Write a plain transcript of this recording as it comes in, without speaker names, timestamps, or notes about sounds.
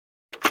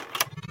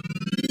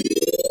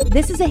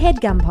This is a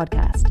HeadGum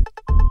podcast.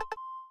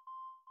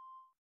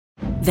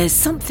 There's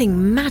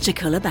something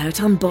magical about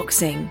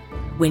unboxing.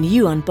 When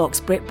you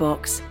unbox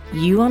BritBox,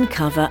 you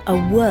uncover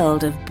a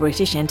world of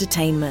British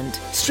entertainment.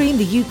 Stream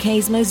the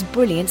UK's most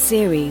brilliant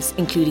series,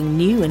 including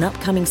new and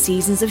upcoming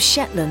seasons of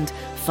Shetland,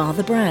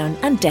 Father Brown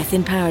and Death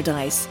in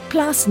Paradise.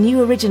 Plus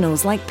new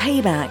originals like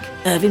Payback,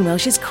 Irving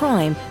Welsh's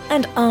Crime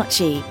and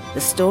Archie,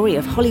 the story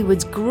of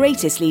Hollywood's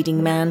greatest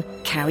leading man,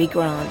 Cary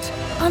Grant.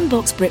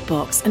 Unbox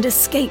BritBox and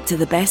escape to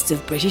the best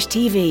of British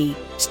TV.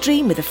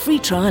 Stream with a free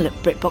trial at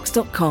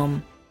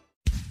BritBox.com.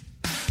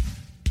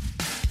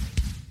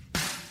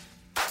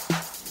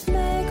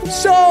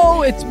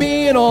 So it's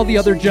me and all the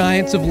other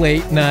giants of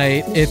late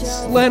night.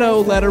 It's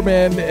Leno,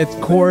 Letterman, it's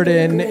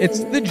Corden,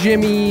 it's the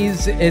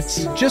Jimmies,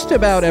 it's just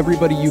about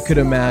everybody you could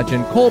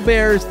imagine.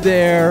 Colbert's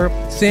there,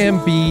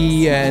 Sam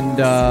B, and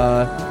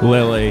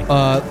Lily.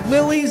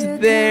 Lily's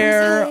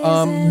there.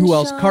 Who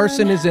else?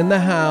 Carson is in the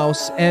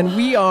house, and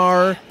we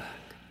are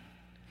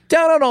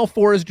down on all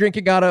fours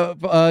drinking out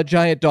of a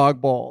giant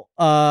dog bowl.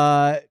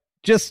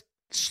 Just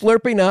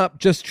slurping up,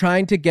 just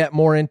trying to get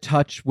more in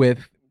touch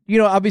with,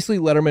 obviously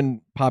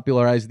Letterman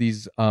popularized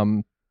these,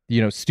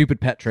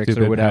 stupid pet tricks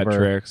or whatever. Pet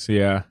tricks,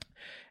 yeah.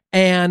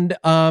 And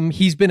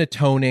he's been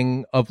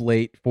atoning of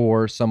late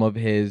for some of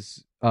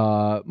his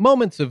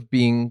moments of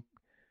being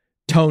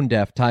tone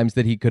deaf, times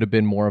that he could have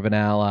been more of an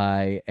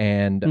ally.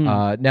 And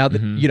now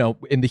that,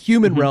 in the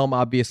human realm,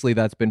 obviously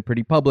that's been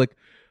pretty public.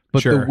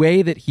 But the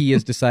way that he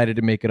has decided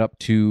to make it up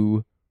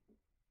to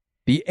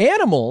the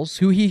animals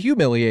who he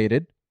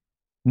humiliated,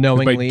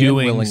 knowingly by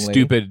doing and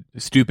willingly,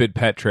 stupid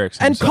pet tricks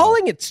and himself.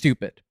 calling it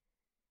stupid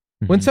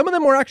when some of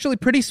them were actually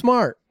pretty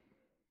smart.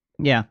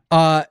 Yeah.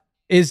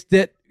 Is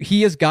that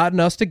he has gotten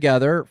us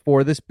together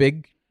for this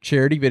big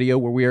charity video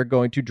where we are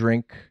going to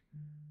drink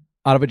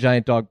out of a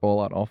giant dog bowl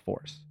on all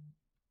fours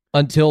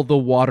until the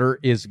water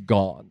is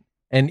gone,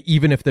 and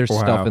even if there's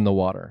stuff in the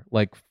water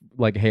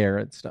like hair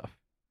and stuff.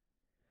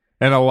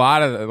 And a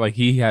lot of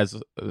he has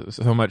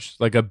so much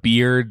a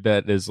beard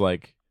that is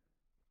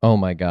oh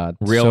my God.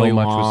 Really so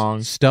much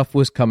long. Stuff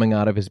was coming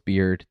out of his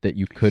beard that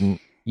you couldn't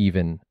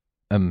even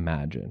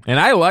imagine. And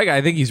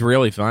I think he's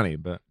really funny,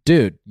 but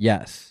dude,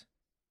 yes.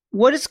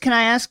 Can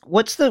I ask,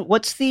 what's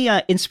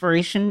the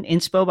inspiration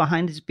inspo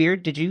behind his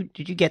beard? Did you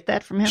get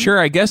that from him? Sure,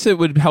 I guess it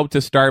would help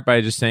to start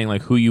by just saying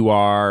who you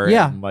are.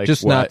 Yeah, and,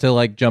 just not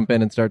to jump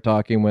in and start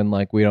talking when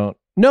we don't.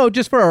 No,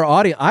 just for our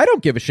audience. I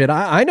don't give a shit.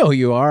 I know who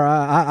you are.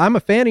 I'm a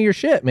fan of your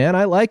shit, man.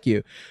 I like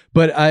you.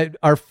 But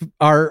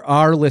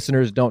our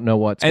listeners don't know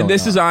what's going on. And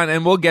this is on,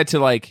 and we'll get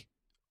to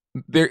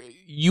there.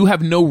 You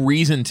have no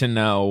reason to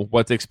know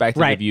what's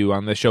expected of you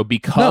on the show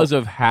because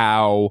of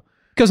how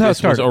it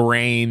was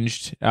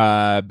arranged.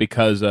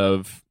 Because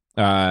of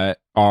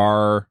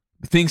our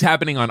things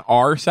happening on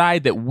our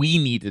side that we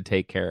need to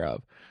take care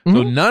of. Mm-hmm.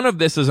 So none of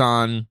this is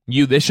on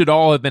you. This should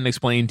all have been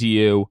explained to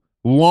you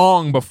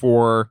long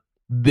before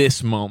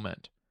this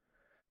moment.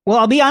 Well,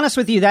 I'll be honest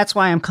with you. That's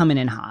why I'm coming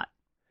in hot.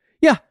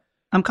 Yeah.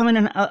 I'm coming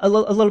in a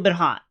little bit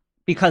hot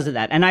because of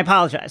that. And I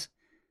apologize.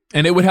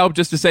 And it would help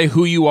just to say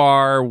who you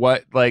are,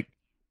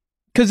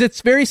 because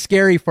it's very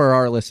scary for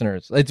our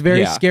listeners. It's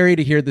very scary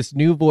to hear this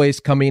new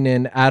voice coming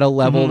in at a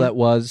level that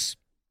was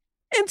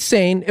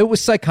insane. It was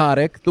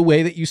psychotic, the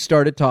way that you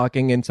started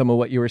talking and some of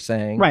what you were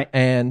saying. Right.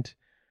 And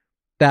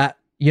that,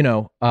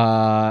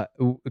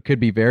 could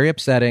be very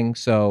upsetting.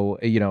 So,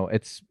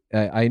 it's,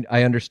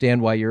 I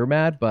understand why you're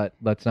mad, but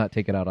let's not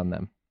take it out on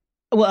them.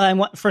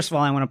 Well, first of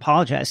all, I want to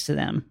apologize to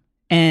them.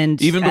 And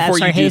even before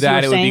you do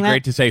that, it would be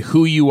great to say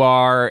who you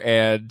are.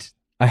 And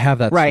I have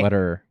that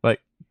sweater.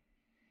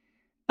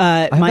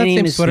 My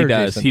name is.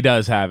 Sweater, he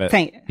does have it.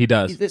 He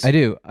does. I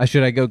do.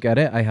 Should I go get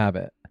it? I have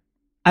it.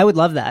 I would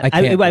love that.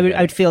 I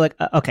would feel like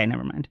okay,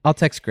 never mind. I'll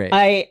text Grace.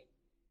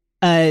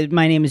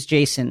 My name is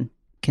Jason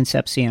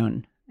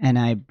Concepcion, and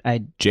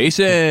I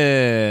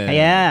Jason.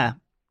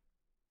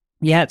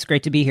 Yeah, it's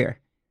great to be here.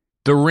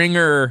 The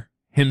Ringer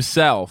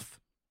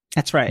himself.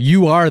 That's right.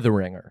 You are the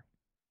Ringer.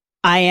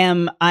 I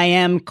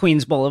am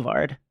Queens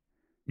Boulevard.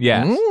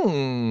 Yes.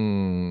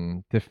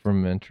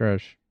 Different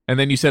interest. And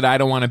then you said, I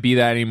don't want to be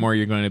that anymore.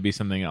 You're going to be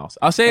something else.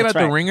 I'll say about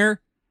The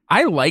Ringer,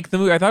 I like the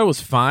movie. I thought it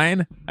was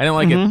fine. I didn't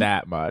like it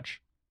that much.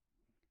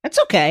 That's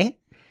okay.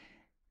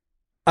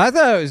 I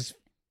thought it was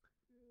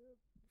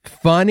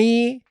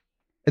funny.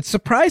 It's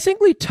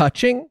surprisingly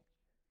touching.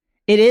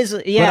 It is,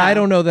 yeah. But I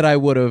don't know that I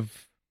would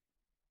have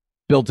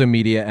built a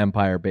media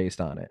empire based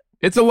on it.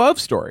 It's a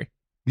love story.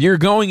 You're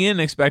going in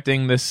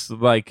expecting this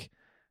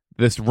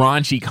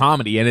raunchy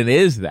comedy, and it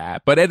is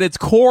that. But at its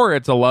core,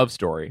 it's a love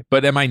story.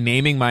 But am I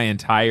naming my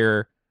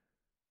entire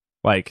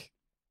an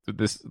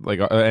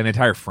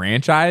entire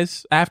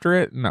franchise after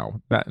it?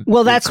 No.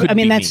 That's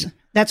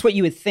what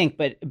you would think,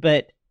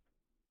 but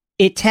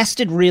it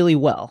tested really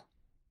well.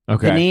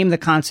 Okay. The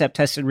concept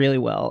tested really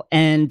well.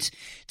 And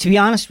to be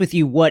honest with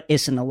you, what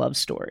isn't a love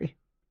story?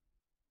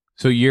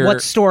 So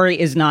what story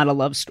is not a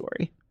love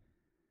story?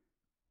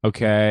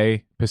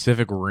 Okay.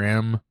 Pacific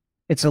Rim.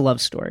 It's a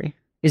love story.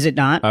 Is it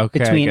not?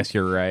 Okay, I guess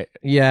you're right.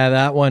 Yeah,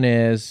 that one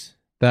is.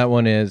 That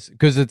one is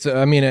because it's.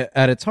 I mean,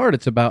 at its heart,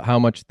 it's about how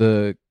much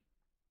the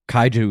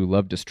kaiju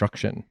love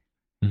destruction.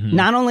 Mm-hmm.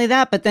 Not only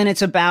that, but then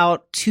it's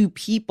about two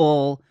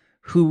people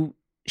who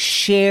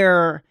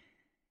share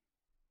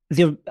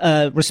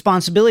the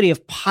responsibility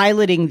of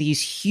piloting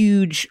these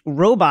huge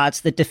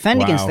robots that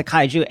defend against the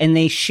kaiju, and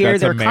they share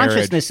their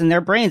consciousness in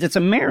their brains. It's a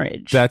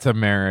marriage. That's a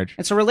marriage.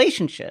 It's a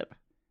relationship.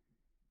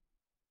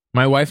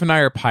 My wife and I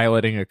are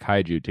piloting a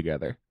kaiju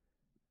together.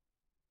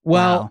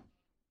 Well, Wow.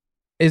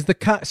 is the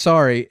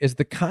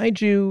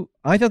kaiju?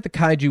 I thought the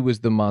kaiju was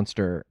the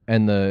monster,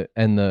 and the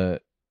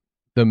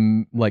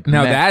like.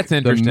 Now mech, that's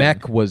interesting. The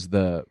mech was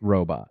the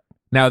robot.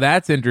 Now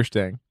that's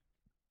interesting.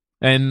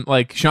 And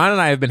like Sean and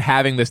I have been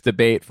having this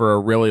debate for a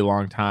really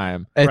long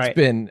time. It's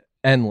been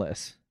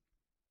endless.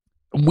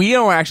 We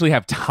don't actually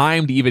have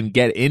time to even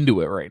get into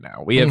it right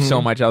now. We have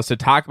so much else to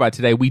talk about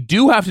today. We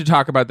do have to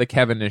talk about the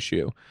Kevin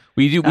issue.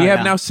 We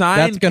have now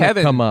signed That's going to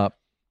Kevin. come up.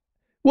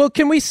 Well,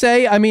 can we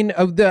say? I mean,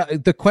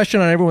 the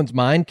question on everyone's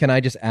mind. Can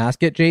I just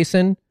ask it,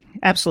 Jason?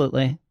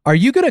 Absolutely. Are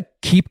you going to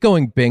keep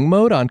going Bing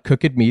mode on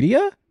Cooked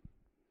Media?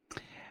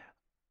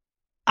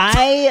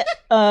 I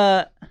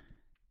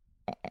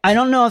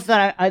don't know if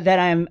that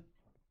I'm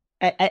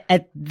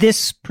at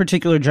this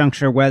particular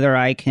juncture whether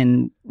I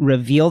can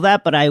reveal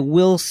that, but I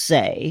will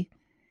say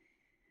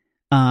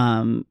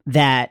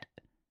that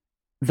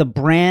the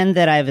brand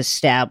that I've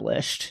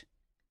established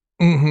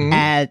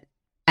at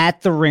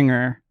The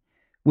Ringer,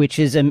 which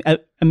is a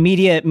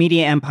media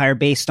empire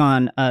based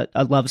on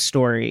a love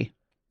story,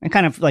 a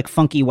kind of like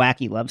funky,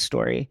 wacky love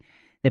story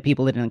that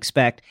people didn't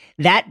expect.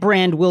 That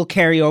brand will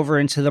carry over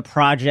into the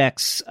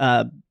projects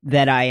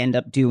that I end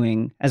up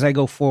doing as I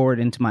go forward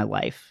into my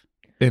life.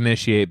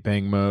 Initiate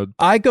Bing mode.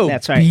 I go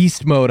That's right.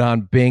 beast mode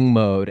on Bing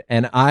mode,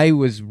 and I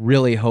was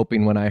really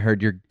hoping when I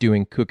heard you're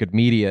doing Cooked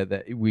Media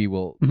that we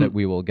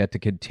will get to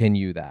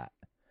continue that.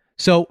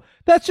 So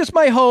that's just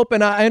my hope,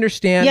 and I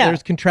understand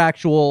there's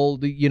contractual,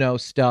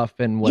 stuff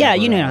and whatever. Yeah,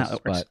 you know else, how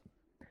it works.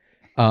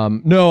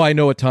 But no, I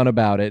know a ton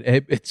about it.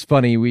 It's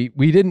funny. We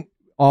didn't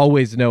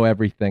always know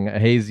everything.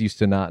 Hayes used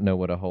to not know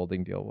what a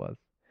holding deal was.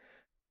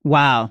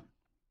 Wow.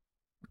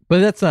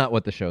 But that's not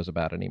what the show's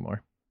about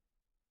anymore.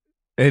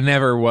 It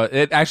never was.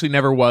 It actually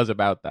never was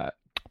about that.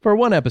 For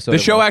one episode, The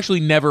show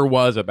actually never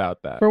was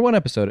about that. For one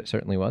episode, it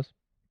certainly was.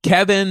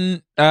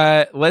 Kevin,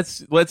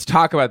 let's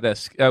talk about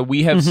this.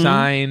 We have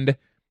signed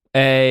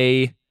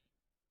a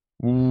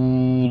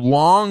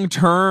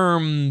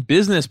long-term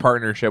business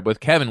partnership with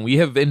Kevin. We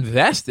have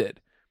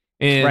invested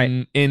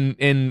in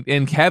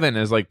Kevin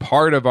as like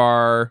part of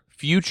our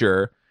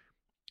future.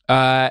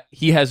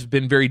 He has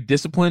been very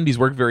disciplined. He's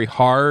worked very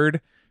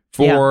hard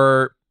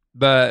for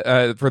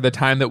the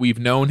time that we've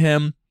known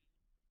him.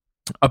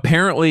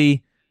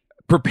 Apparently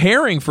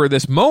preparing for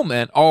this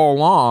moment all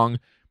along.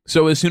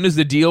 So as soon as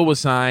the deal was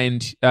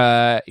signed,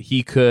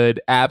 he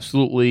could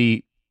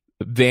absolutely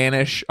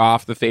vanish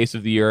off the face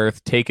of the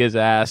earth, take his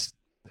ass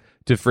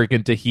to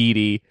freaking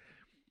Tahiti,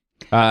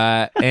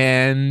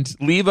 and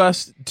leave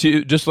us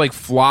to just like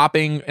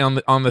flopping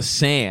on the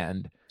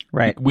sand.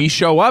 Right. We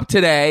show up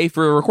today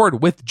for a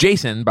record with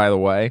Jason, by the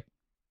way,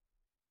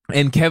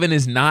 and Kevin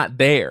is not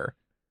there.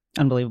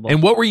 Unbelievable.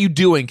 And what were you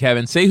doing,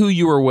 Kevin? Say who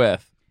you were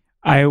with.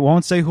 I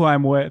won't say who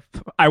I'm with.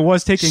 I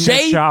was taking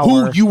Say a shower.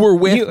 who you were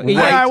with.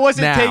 I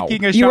wasn't now.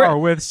 taking a shower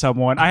with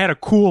someone. I had to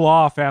cool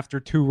off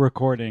after 2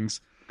 recordings.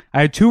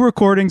 I had 2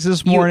 recordings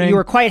this morning. You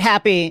were quite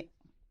happy.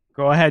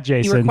 Go ahead,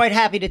 Jason. You were quite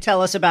happy to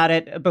tell us about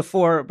it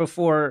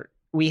before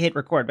we hit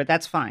record, but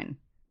that's fine.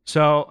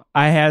 So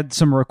I had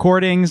some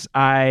recordings.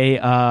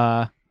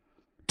 I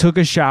took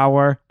a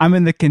shower. I'm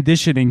in the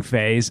conditioning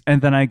phase,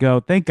 and then I go,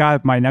 thank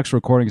God my next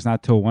recording is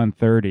not till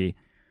 1:30.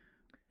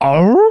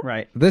 Oh,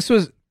 Right. This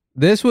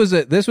was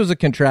a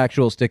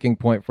contractual sticking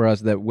point for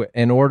us that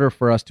in order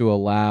for us to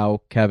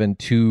allow Kevin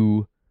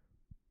to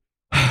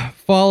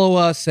follow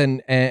us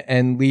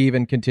and leave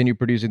and continue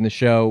producing the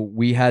show,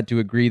 we had to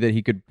agree that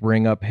he could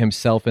bring up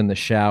himself in the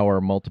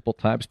shower multiple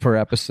times per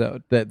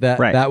episode.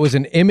 That was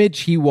an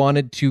image he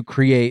wanted to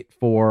create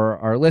for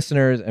our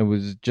listeners, and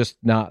was just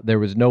not. There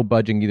was no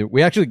budging either.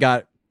 We actually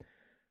got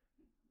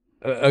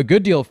a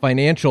good deal of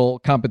financial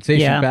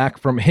compensation back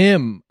from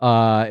him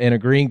in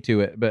agreeing to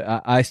it,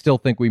 but I still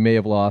think we may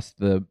have lost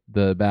the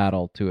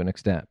battle to an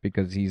extent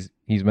because he's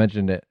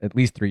mentioned it at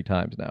least 3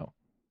 times now.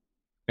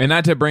 And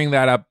not to bring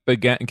that up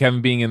again,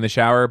 Kevin being in the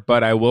shower,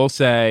 but I will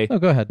say,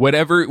 go ahead.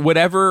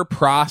 Whatever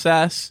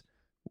process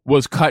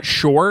was cut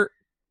short,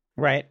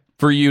 Right.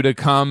 for you to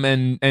come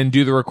and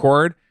do the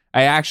record,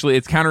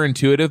 it's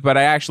counterintuitive, but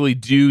I actually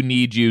do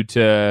need you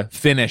to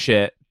finish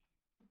it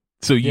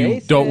so you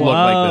Jason. don't look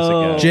like this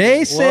again.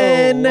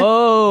 Jason,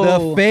 Whoa.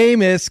 the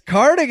famous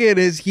cardigan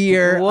is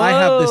here. Whoa. I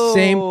have the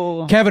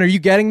same. Kevin, are you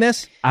getting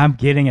this? I'm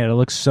getting it. It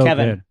looks so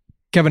Kevin. good.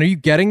 Kevin, are you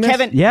getting this?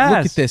 Kevin. Yes.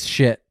 Look at this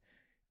shit.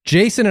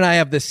 Jason and I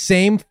have the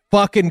same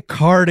fucking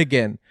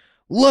cardigan.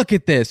 Look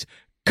at this.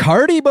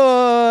 Cardi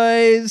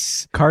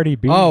boys. Cardi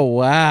B. Oh,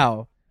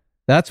 wow.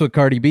 That's what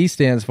Cardi B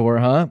stands for,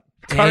 huh?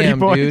 Cardi Damn,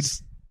 Boys.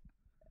 dude.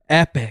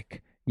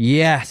 Epic.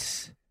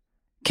 Yes.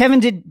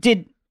 Kevin,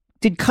 did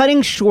did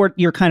cutting short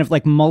your kind of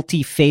like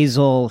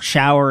multiphasal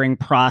showering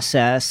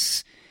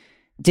process,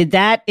 did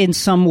that in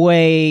some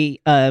way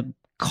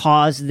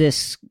cause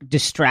this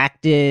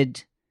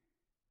distracted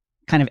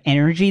kind of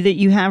energy that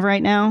you have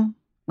right now?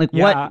 Like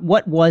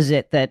what was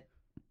it that...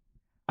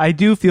 I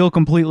do feel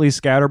completely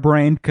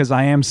scatterbrained because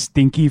I am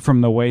stinky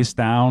from the waist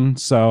down,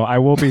 so I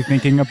will be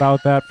thinking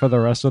about that for the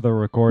rest of the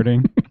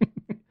recording.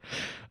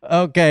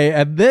 Okay,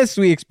 and this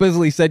we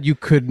explicitly said you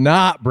could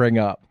not bring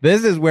up.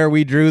 This is where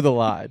we drew the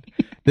line.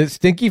 That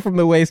stinky from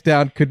the waist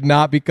down could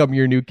not become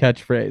your new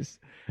catchphrase.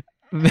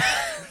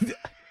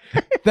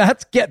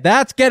 That's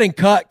getting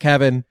cut,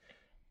 Kevin.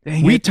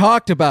 We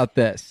talked about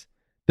this.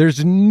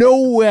 There's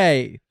no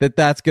way that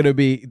that's going to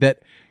be,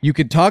 that you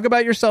can talk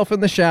about yourself in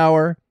the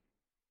shower.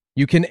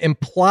 You can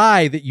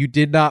imply that you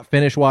did not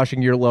finish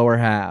washing your lower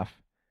half.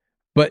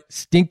 But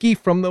stinky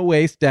from the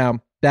waist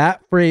down,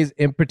 that phrase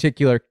in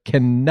particular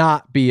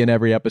cannot be in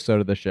every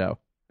episode of the show.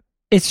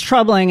 It's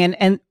troubling,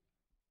 and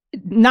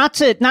not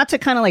to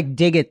kind of like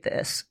dig at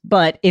this,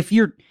 but if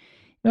you're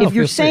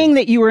saying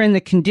that you were in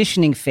the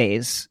conditioning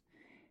phase,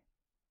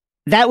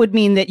 that would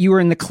mean that you were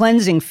in the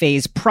cleansing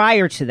phase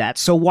prior to that.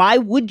 So why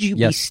would you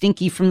be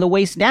stinky from the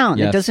waist down?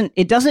 Yes.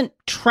 It doesn't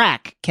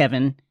track,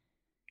 Kevin.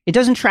 It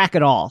doesn't track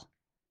at all.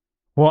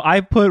 Well,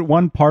 I put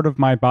one part of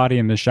my body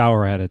in the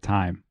shower at a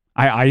time.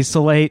 I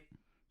isolate.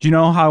 Do you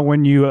know how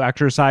when you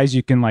exercise,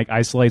 you can like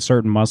isolate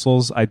certain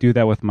muscles? I do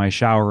that with my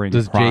showering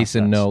Does process.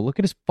 Jason know? Look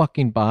at his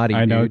fucking body.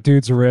 I know. Dude.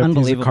 Dude's ripped. He's a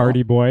Unbelievable.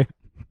 Cardi boy.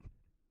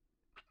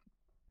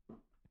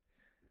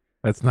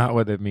 That's not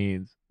what it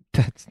means.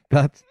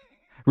 That's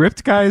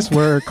Ripped guys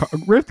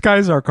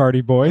are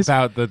Cardi boys.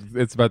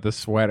 It's about the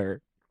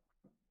sweater.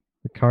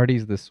 the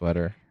Cardi's the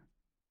sweater.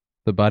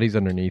 The body's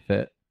underneath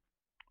it.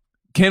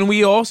 Can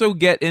we also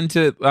get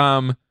into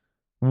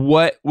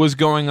what was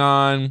going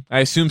on? I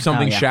assume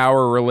something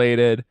shower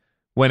related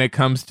when it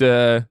comes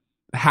to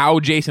how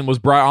Jason was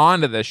brought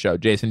onto this show.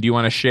 Jason, do you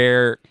want to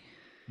share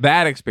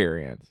that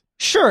experience?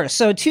 Sure.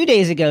 So 2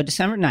 days ago,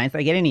 December 9th,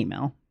 I get an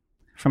email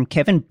from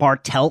Kevin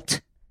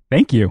Bartelt.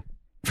 Thank you.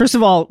 First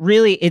of all,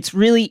 it's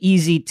really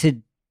easy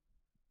to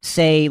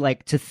say,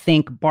 like, to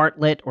think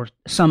Bartlett or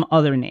some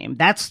other name.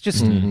 That's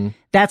just kind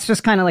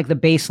of like the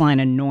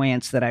baseline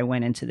annoyance that I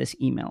went into this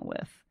email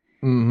with.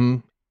 Mm-hmm.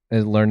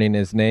 Is learning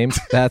his name.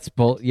 That's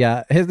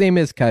yeah, his name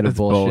is kind of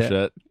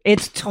bullshit.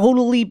 It's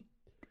totally.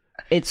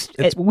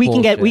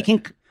 We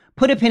can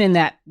put a pin in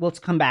that. Let's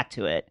come back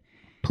to it.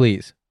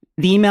 Please.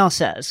 The email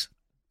says,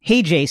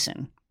 "Hey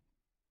Jason,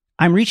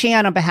 I'm reaching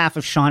out on behalf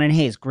of Sean and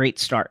Hayes. Great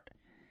start.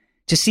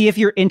 To see if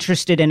you're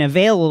interested and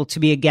available to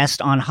be a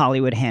guest on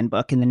Hollywood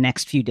Handbook in the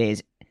next few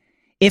days.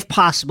 If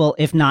possible,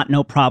 if not,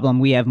 no problem.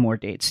 We have more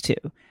dates too.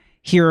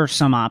 Here are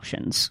some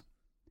options.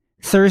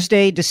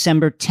 Thursday,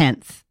 December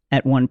 10th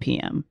at 1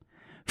 p.m.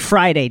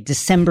 Friday,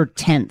 December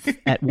 10th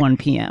at 1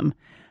 p.m.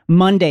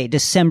 Monday,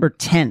 December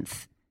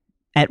 10th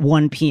at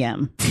 1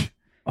 p.m.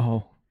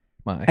 Oh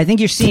my! I think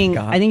you're seeing.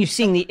 God. I think you're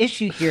seeing the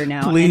issue here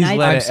now. Please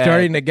and I'm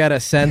starting to get a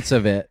sense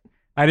of it.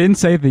 I didn't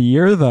say the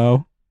year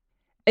though.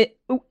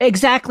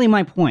 Exactly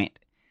my point.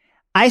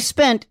 I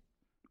spent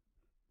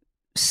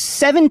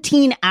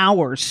 17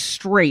 hours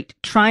straight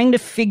trying to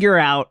figure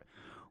out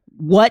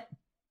what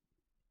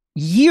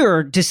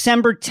year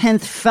December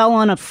 10th fell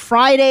on a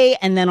Friday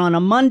and then on a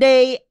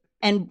Monday,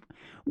 and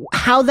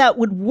how that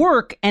would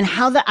work, and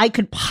how that I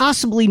could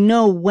possibly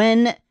know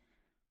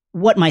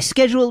what my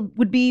schedule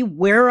would be,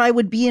 where I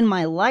would be in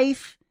my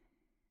life.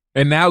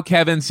 And now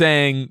Kevin's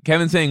saying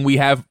we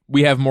have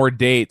more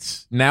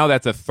dates. Now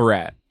that's a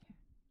threat.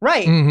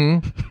 Right.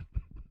 Mm-hmm.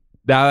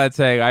 Now that's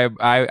saying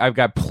I've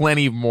got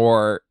plenty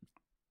more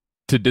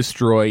to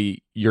destroy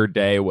your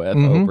day with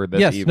over this.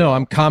 Yes, evening. no,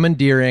 I'm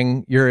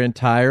commandeering your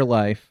entire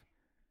life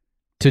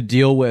to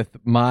deal with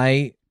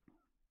my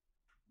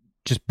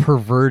just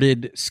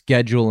perverted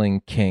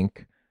scheduling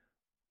kink,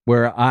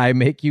 where I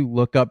make you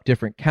look up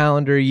different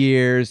calendar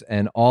years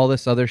and all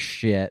this other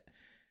shit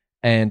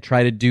and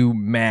try to do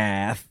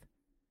math,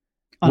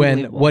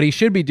 when what he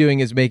should be doing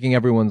is making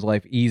everyone's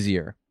life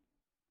easier.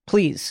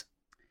 Please.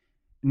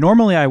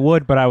 Normally I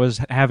would, but I was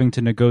having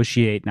to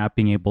negotiate not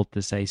being able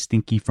to say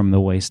stinky from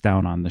the waist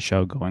down on the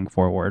show going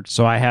forward.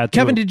 So I had to...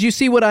 Kevin, did you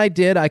see what I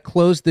did? I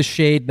closed the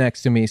shade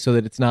next to me so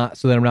that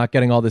I'm not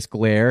getting all this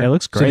glare. It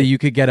looks great. So that you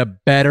could get a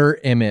better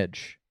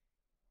image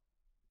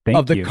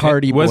of the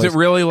Cardi Was boys. it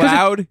really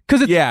loud?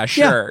 Yeah,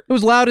 sure. Yeah, it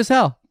was loud as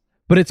hell.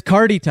 But it's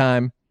Cardi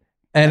time.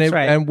 And That's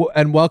right.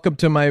 and welcome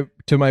to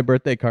my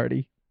birthday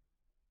Cardi.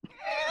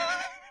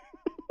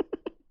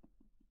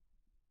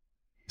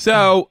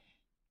 So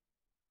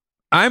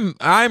I'm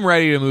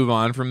ready to move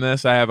on from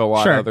this. I have a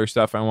lot of other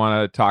stuff I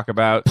want to talk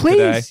about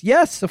today. Please,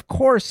 yes, of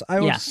course. I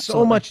have so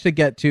absolutely. much to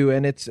get to,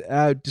 and it's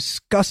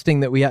disgusting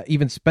that we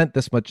even spent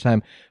this much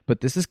time. But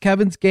this is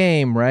Kevin's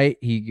game, right?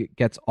 He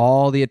gets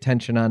all the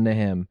attention onto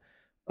him.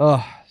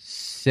 Ugh,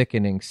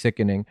 sickening.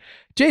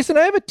 Jason,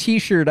 I have a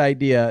T-shirt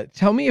idea.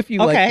 Tell me if you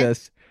like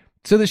this.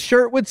 So the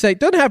shirt would say,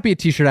 doesn't have to be a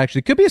T-shirt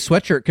actually. Could be a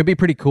sweatshirt. Could be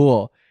pretty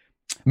cool.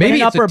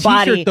 Maybe it's upper a T-shirt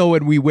body. though,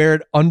 and we wear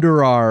it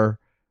under our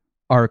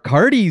our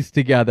cardies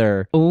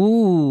together.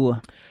 Ooh.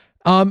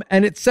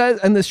 And it says,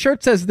 and the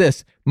shirt says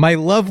this: my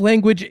love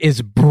language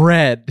is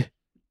bread.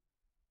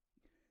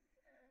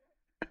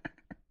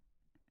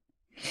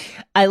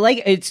 I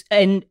like it's,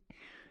 and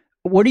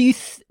what do you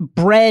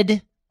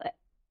bread,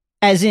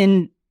 as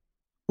in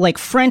like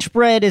French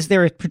bread? Is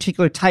there a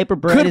particular type of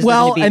bread?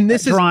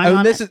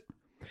 This is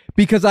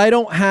because I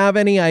don't have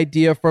any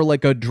idea for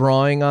like a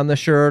drawing on the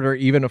shirt or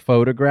even a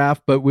photograph,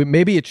 but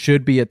maybe it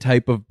should be a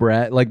type of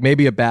bread, like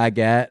maybe a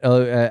baguette,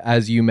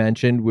 as you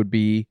mentioned, would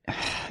be.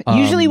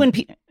 Usually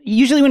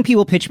when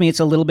people pitch me, it's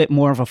a little bit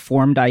more of a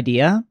formed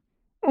idea.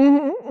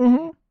 Mm-hmm,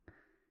 mm-hmm.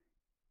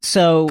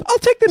 So I'll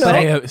take the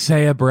note.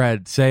 Say a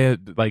bread. Say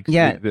it like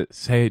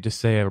say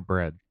a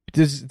bread.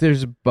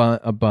 There's a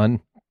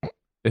bun.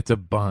 It's a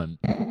bun.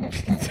 I'm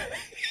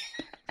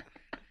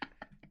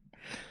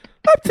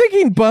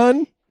thinking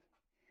bun.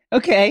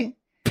 Okay,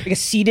 like a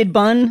seeded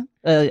bun,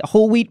 a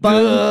whole wheat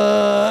bun.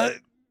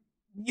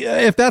 Yeah,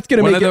 if that's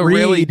gonna One make of it the read.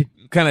 really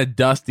kind of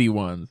dusty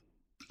ones.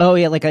 Oh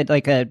yeah, like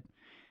a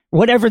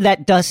whatever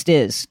that dust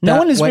is. No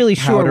one is wet, really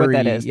sure what powdery,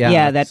 that is.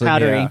 Yeah, that it's like,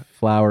 powdery.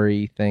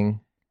 flowery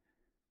thing.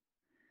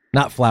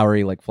 Not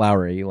flowery like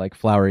flowery, like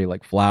flowery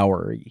like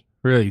flowery.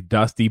 Really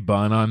dusty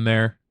bun on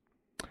there.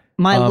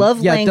 My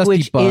love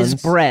language dusty is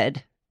buns.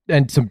 bread.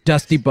 And some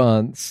dusty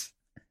buns.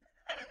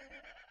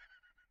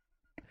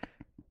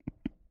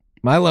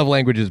 My love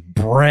language is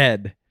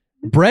bread.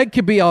 Bread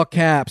could be all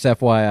caps,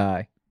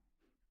 FYI.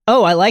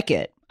 Oh, I like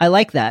it. I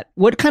like that.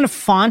 What kind of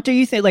font do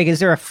you think? Like, is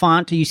there a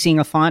font? Are you seeing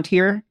a font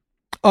here?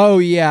 Oh,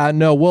 yeah.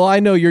 No, well,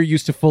 I know you're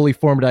used to fully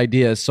formed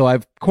ideas, so I,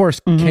 of course,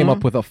 came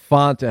up with a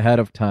font ahead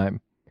of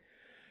time.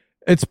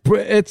 It's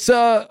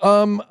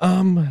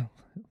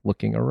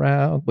looking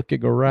around.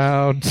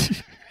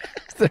 Is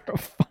there a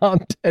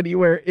font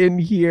anywhere in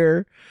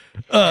here?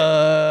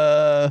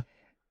 You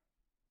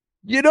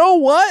know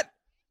what?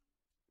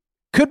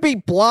 Could be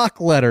block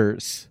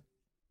letters.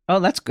 Oh,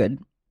 that's good.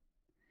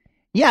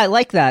 Yeah, I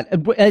like that.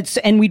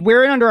 And we'd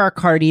wear it under our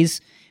cardies.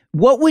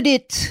 What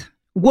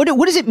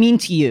does it mean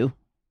to you?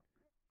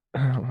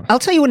 I'll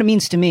tell you what it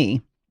means to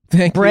me.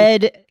 Thank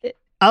bread.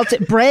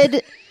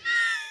 Bread.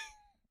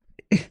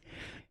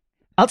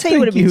 I'll tell you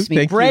what it means to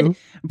me.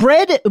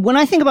 Bread. When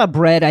I think about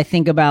bread, I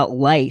think about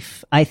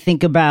life. I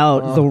think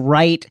about the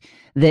right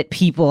that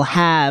people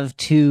have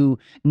to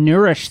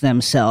nourish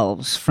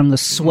themselves from the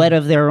sweat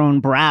of their own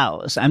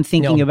brows. I'm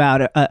thinking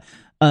about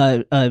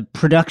a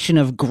production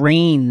of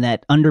grain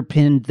that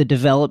underpinned the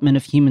development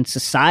of human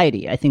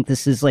society. I think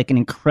this is like an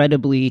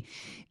incredibly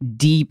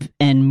deep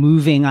and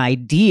moving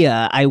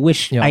idea. I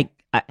wish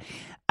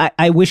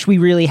I wish we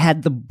really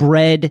had the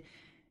bread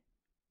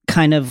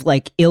kind of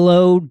like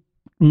illo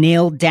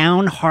nailed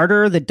down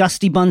harder. The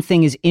dusty bun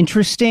thing is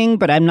interesting,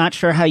 but I'm not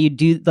sure how you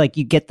do, like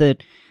you get the,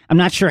 I'm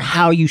not sure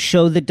how you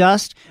show the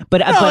dust,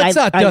 but it's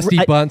not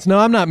dusty buns. No,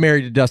 I'm not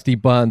married to dusty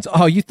buns.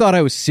 Oh, you thought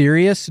I was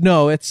serious?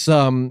 No, it's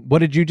what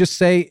did you just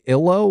say?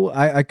 Illo?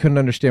 I couldn't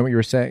understand what you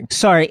were saying.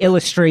 Sorry,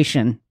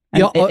 illustration.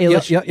 Yeah.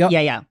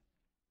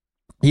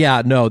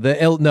 No,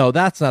 no,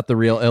 that's not the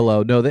real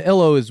illo. No, the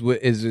illo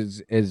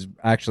is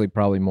actually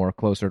probably more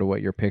closer to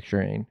what you're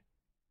picturing.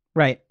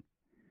 Right.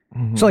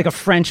 Mm-hmm. So like a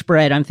French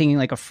bread. I'm thinking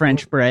like a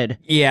French bread.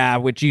 Yeah,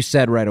 which you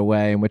said right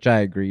away, and which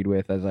I agreed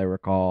with, as I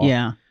recall.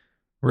 Yeah.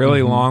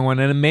 Really long one,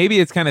 and maybe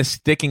it's kind of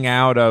sticking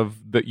out of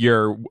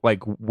your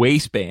like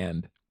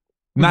waistband,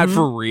 not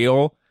for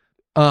real.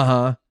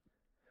 But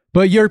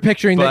you're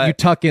picturing that you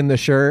tuck in the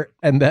shirt,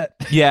 and that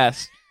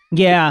yes,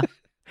 yeah,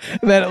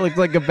 and then it looks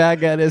like a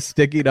baguette is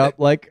sticking up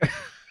like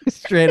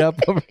straight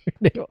up over your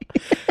navel.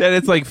 That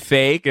it's like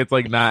fake. It's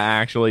like not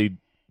actually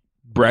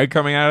bread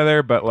coming out of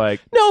there, but like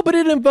no, but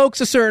it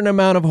invokes a certain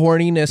amount of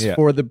horniness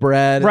for the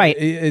bread,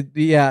 right?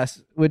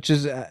 Yes, which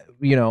is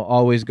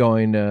always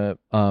going to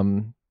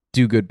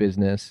do good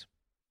business.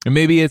 And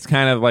maybe it's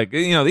kind of like,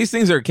 these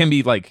things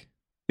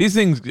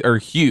are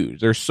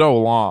huge. They're so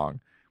long.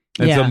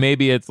 And so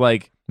maybe it's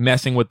like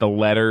messing with the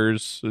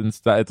letters and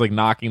stuff. It's like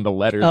knocking the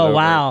letters over.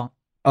 Wow.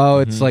 Oh,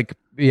 it's like,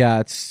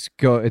 it's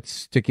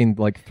sticking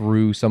like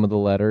through some of the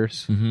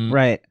letters. Mm-hmm.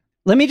 Right.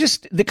 Let me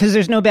just, because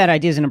there's no bad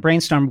ideas in a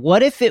brainstorm.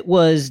 What if it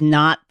was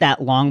not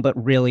that long,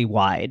 but really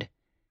wide?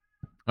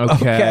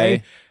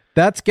 Okay.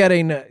 That's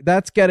getting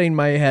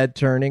my head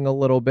turning a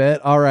little bit.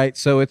 All right.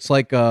 So it's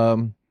like,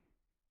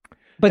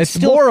 but it's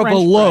still more French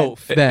of a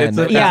loaf bread.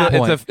 then.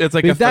 It's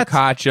like a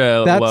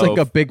focaccia That's loaf. like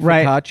a big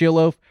focaccia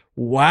loaf.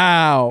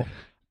 Wow.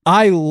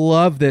 I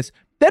love this.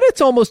 Then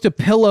it's almost a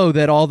pillow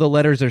that all the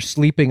letters are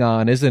sleeping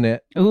on, isn't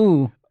it?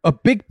 Ooh. A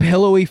big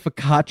pillowy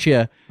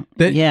focaccia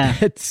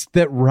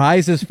that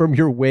rises from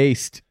your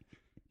waist.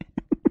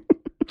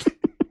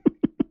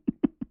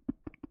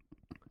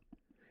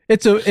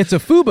 It's a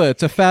fuba.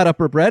 It's a fat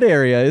upper bread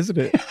area, isn't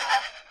it?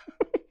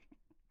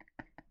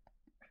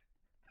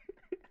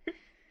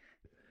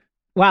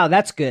 Wow,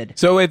 that's good.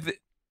 So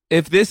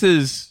if this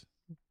is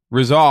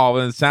resolved,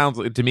 and it sounds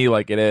to me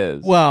like it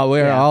is. Well,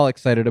 we're all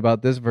excited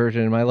about this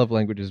version. My love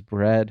language is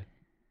bread.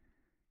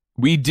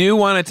 We do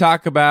want to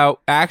talk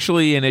about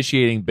actually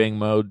initiating Bing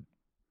mode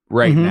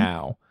right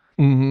now.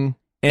 Mm-hmm.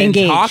 and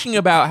Engaged. talking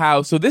about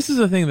how. So this is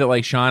the thing that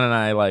like Sean and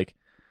I like.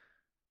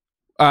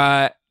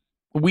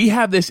 We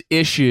have this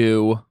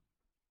issue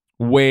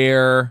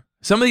where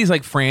some of these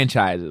like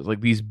franchises, like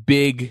these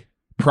big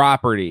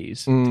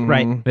properties,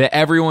 Right. that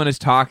everyone is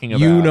talking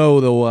about. You know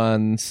the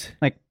ones.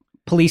 Like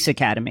Police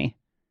Academy.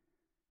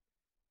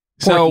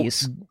 So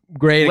Porky's.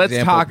 Great let's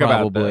example, talk about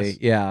probably. this.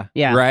 Yeah.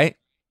 Yeah. Right?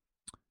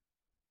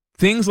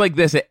 Things like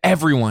this that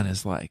everyone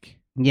is like,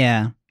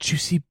 Yeah. did you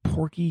see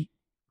Porky?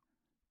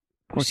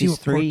 Porky's see what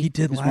 3. Porky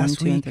did There's last 1,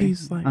 2, and week? 3.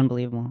 He's like-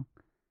 Unbelievable.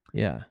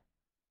 Yeah.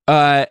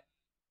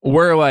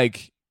 Where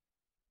like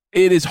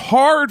it is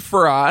hard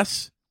for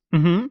us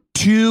Mm-hmm.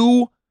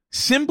 to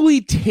simply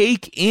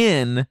take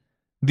in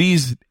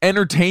these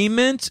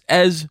entertainments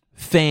as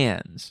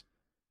fans.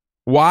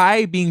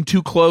 Why? Being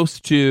too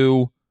close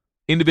to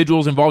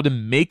individuals involved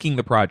in making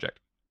the project.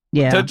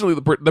 Yeah. Potentially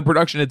the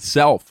production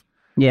itself.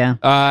 Yeah.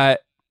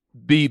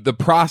 The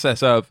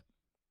process of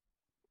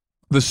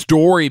the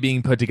story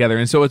being put together.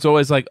 And so it's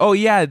always like, oh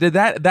yeah, did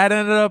that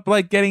ended up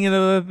like getting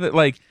into the,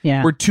 like,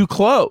 Yeah. we're too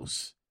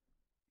close.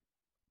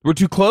 We're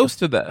too close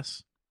to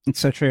this. It's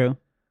so true.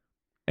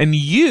 And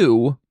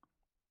you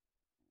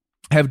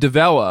have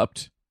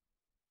developed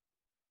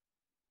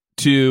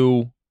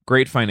to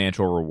great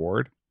financial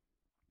reward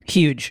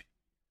Huge.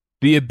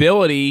 the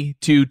ability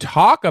to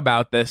talk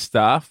about this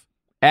stuff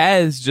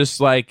as just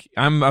like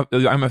I'm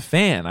a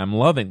fan. I'm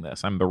loving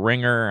this. I'm the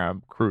ringer.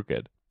 I'm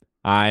crooked.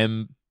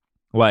 I'm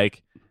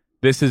like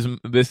this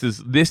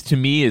to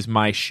me is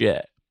my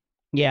shit.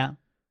 Yeah.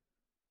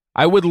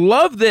 I would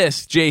love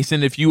this,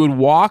 Jason, if you would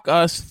walk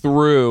us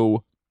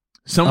through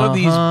some of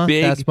these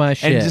big That's my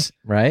shit. and just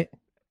right?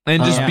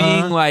 Uh-huh.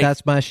 being like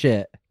That's my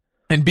shit.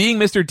 and being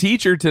Mr.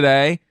 Teacher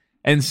today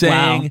and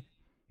saying, Wow.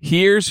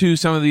 here's who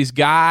some of these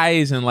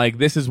guys and like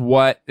this is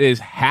what is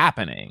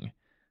happening.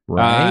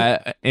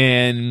 Right.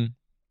 And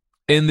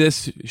in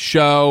this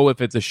show,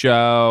 if it's a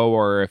show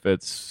or if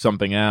it's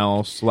something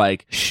else,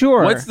 like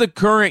Sure. what's the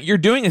current you're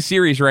doing a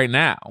series right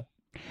now.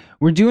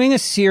 We're doing a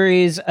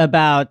series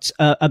about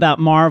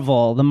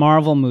Marvel, the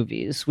Marvel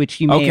movies, which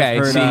you may have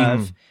heard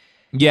of.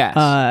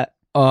 Yes.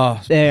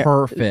 Oh, there-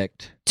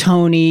 perfect.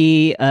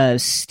 Tony,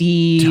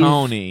 Steve,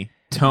 Tony,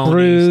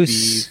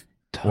 Bruce, Steve.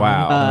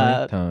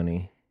 Wow.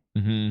 Tony.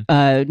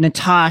 Mhm.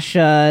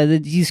 Natasha,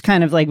 these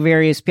kind of like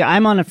various people.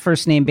 I'm on a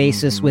first name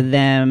basis Mm-hmm. with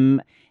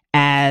them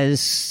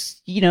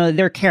as,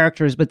 they're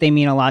characters, but they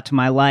mean a lot to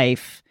my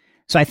life.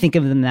 So I think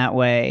of them that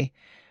way.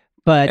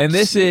 But And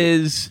this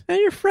is And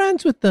you're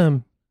friends with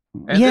them.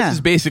 Yeah. this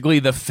is basically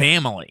the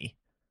family.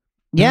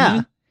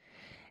 yeah,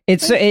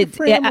 it's Your it.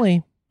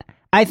 family.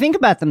 I think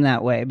about them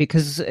that way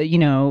because you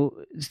know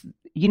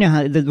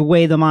how the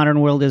way the modern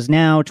world is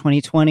now,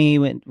 2020.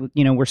 When,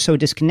 we're so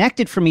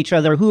disconnected from each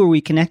other. Who are we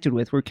connected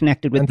with? We're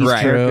connected with That's these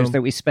right. characters True.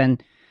 that we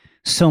spend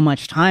so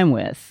much time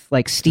with,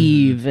 like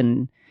Steve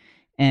and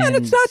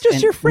it's not just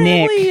and your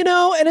family, Nick.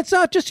 and it's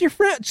not just your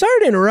friend. Sorry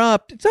to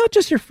interrupt. It's not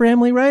just your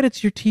family, right?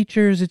 It's your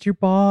teachers. It's your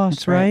boss,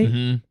 That's right. right?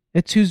 Mhm.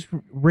 It's who's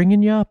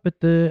ringing you up at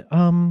the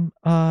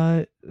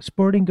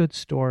sporting goods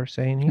store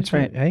saying, That's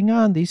right. Hang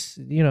on, these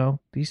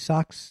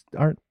socks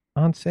aren't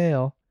on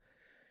sale."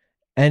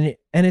 And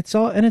it's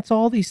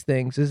all these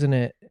things, isn't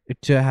it?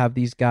 To have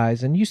these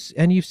guys, and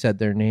you've said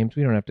their names.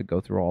 We don't have to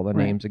go through all the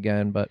Right. names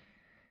again, but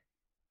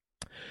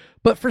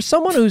for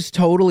someone who's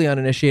totally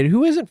uninitiated,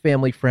 who isn't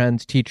family,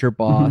 friends, teacher,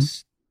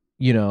 boss,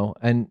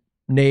 and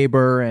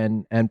neighbor,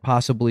 and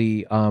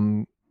possibly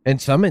in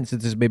some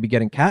instances maybe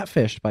getting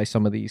catfished by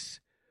some of these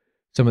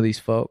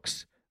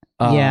folks.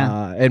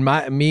 Yeah. And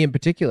me in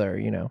particular,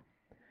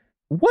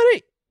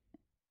 what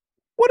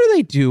are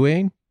they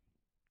doing?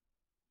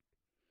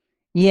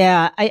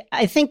 Yeah,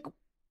 I think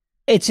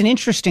it's an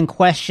interesting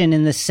question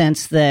in the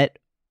sense that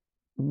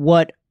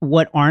what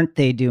aren't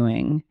they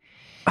doing?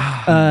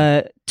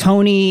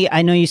 Tony,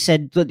 I know you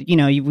said,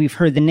 we've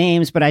heard the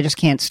names, but I just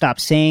can't stop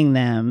saying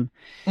them.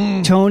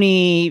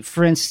 Tony,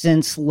 for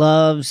instance,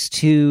 loves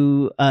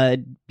to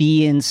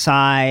be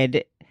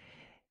inside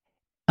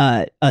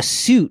a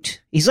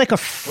suit. He's like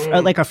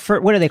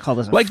what do they call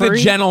this? A Like furry?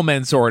 the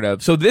Gentleman, sort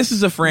of. So this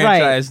is a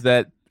franchise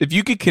that if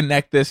you could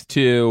connect this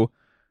to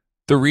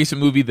the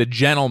recent movie The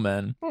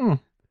Gentleman,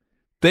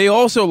 they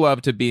also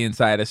love to be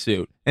inside a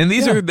suit. And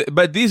these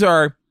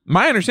are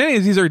my understanding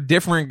is these are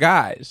different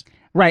guys.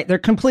 Right, they're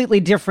completely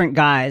different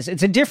guys.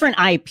 It's a different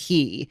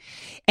IP.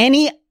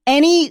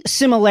 Any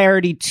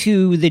similarity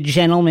to the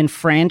Gentleman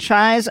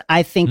franchise,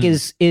 I think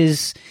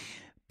is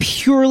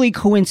purely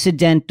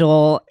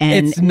coincidental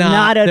and It's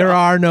not. at There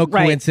all- are no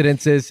Right.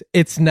 coincidences.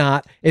 It's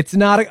not.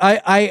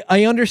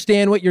 I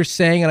understand what you're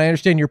saying, and I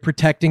understand you're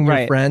protecting your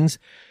Right. friends.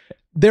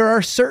 There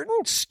are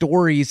certain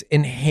stories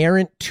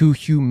inherent to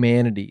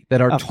humanity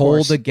that are Of told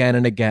course. again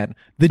and again.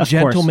 The Of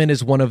Gentleman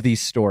is one of these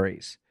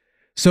stories.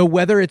 So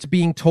whether it's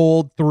being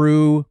told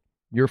through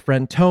your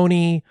friend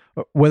Tony,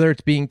 or whether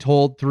it's being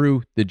told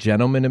through the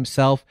Gentleman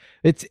himself,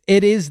 it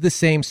is the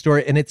same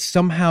story, and it's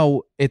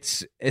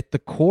at the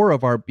core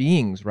of our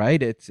beings,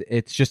 right?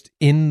 It's just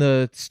in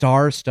the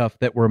star stuff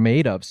that we're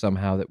made of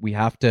somehow, that we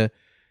have to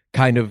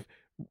kind of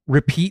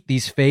repeat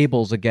these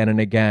fables again and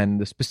again.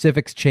 The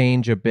specifics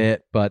change a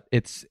bit, but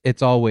it's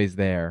always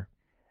there.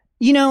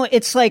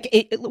 It's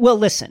like, well,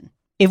 listen,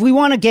 if we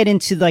want to get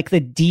into like the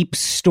deep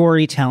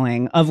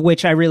storytelling, of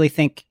which I really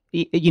think,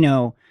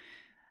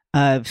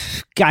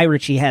 Guy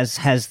Ritchie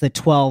has the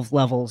 12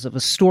 levels of a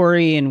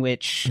story in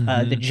which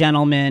the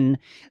gentleman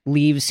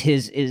leaves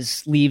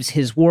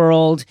his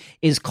world,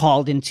 is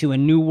called into a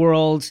new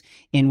world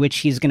in which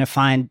he's going to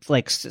find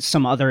like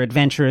some other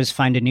adventurers,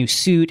 find a new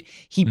suit.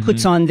 He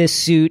puts on this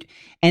suit,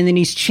 and then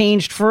he's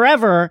changed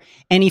forever,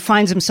 and he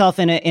finds himself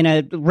in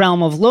a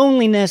realm of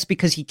loneliness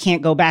because he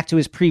can't go back to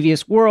his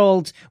previous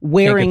world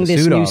wearing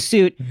this new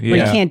suit. But he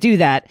can't do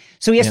that,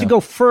 so he has to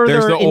go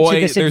further into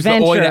this adventure.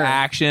 There's the oi to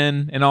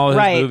action in all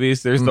his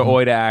movies. There's the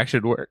oi to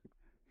action where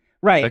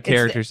the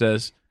character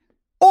says,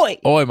 "Oi,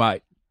 oi,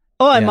 mate,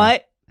 oi,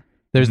 mate."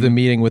 There's the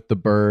meeting with the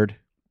bird.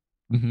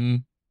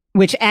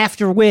 Which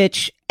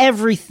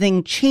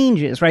everything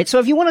changes, right? So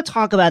if you want to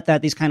talk about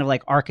that, these kind of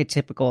like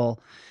archetypical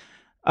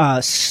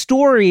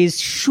stories,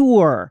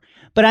 sure.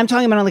 But I'm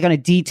talking about like on a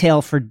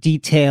detail for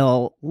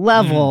detail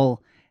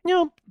level.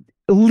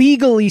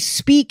 Legally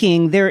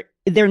speaking,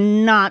 they're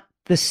not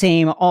the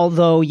same.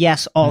 Although,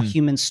 yes, all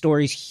human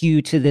stories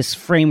hew to this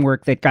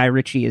framework that Guy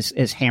Ritchie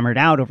is hammered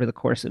out over the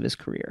course of his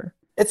career.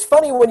 It's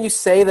funny when you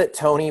say that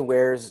Tony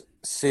wears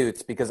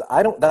suits, because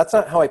that's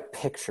not how I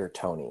picture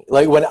Tony.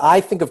 Like when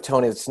I think of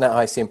Tony, it's not how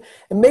I see him.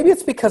 And maybe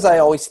it's because I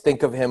always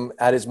think of him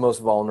at his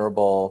most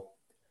vulnerable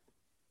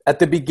at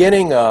the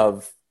beginning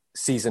of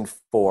season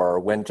 4,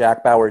 when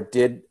Jack Bauer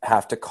did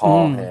have to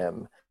call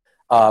him,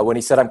 when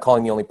he said, "I'm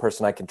calling the only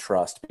person I can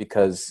trust,"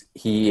 because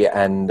he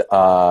and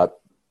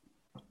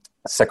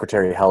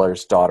Secretary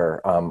Heller's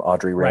daughter,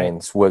 Audrey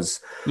Raines,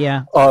 was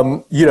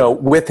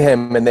with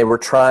him, and they were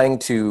trying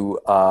to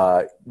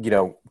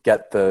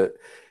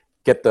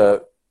get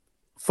the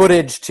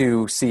footage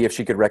to see if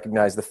she could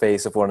recognize the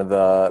face of one of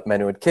the men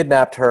who had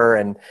kidnapped her,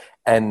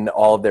 and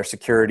all of their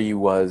security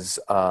was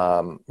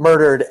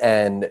murdered.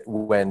 And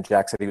when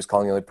Jack said he was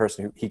calling the only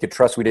person who he could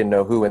trust, we didn't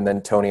know who. And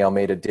then Tony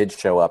Almeida did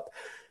show up,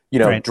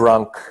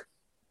 drunk,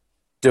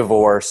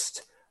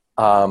 divorced,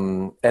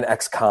 an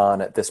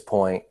ex-con at this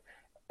point,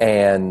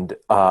 and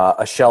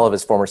a shell of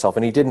his former self.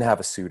 And he didn't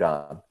have a suit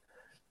on.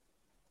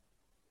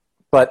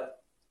 But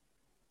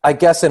I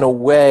guess in a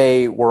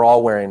way, we're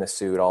all wearing a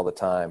suit all the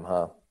time,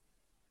 huh?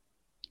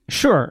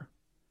 Sure.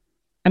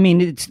 I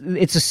mean,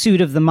 it's a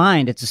suit of the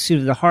mind. It's a suit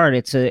of the heart.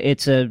 It's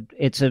a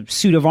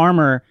suit of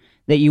armor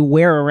that you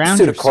wear around.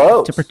 It's a suit of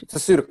clothes. It's a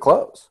suit of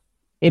clothes.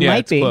 It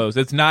might be clothes.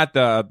 It's not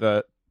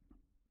the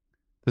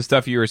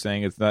stuff you were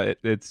saying. It's not.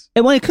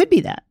 Well, it could be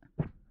that.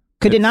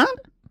 Could it not?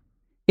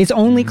 It's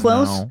only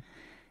clothes. No.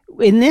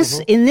 In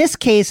this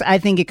case, I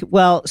think it could.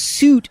 Well,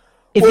 suit.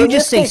 If you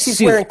just say he's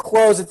suit, wearing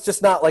clothes, it's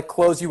just not like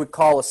clothes you would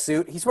call a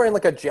suit. He's wearing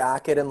like a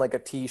jacket and like a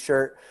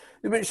t-shirt.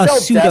 Michelle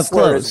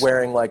Dessler is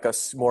wearing like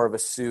more of a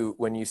suit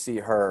when you see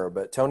her,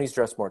 but Tony's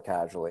dressed more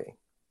casually.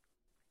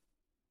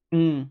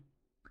 And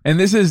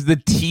this is the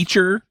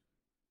teacher.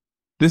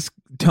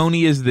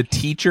 Tony is the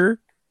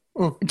teacher.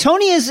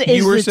 Tony is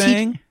you were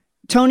saying.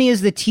 Tony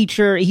is the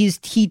teacher. He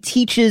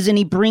teaches and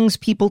he brings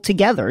people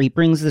together. He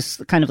brings this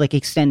kind of like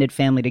extended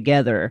family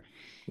together.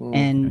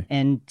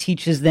 And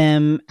teaches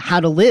them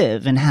how to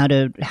live and how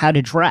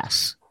to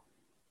dress.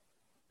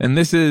 And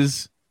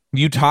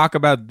you talk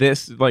about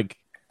this like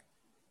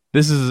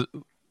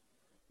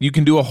you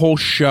can do a whole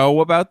show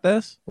about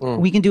this.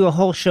 We can do a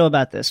whole show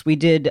about this. We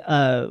did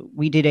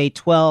a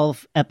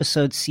 12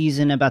 episode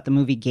season about the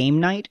movie Game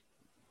Night.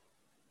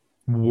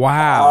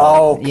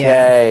 Wow.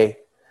 Okay.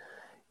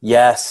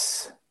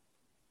 Yes.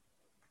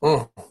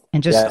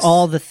 And just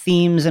all the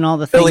themes and all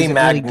the things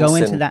that really go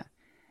into that.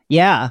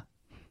 Yeah.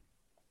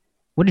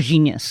 What a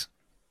genius.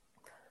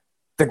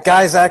 The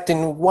guy's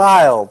acting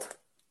wild.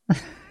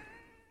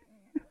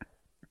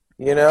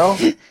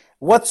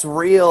 What's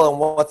real and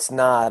what's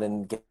not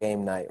in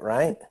Game Night,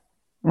 right?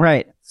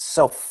 Right.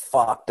 So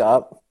fucked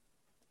up.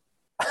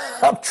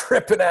 I'm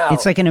tripping out.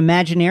 It's like an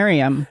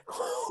Imaginarium.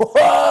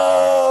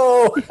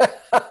 Whoa!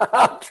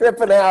 I'm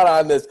tripping out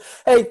on this.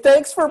 Hey,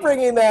 thanks for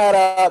bringing that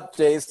up,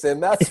 Jason.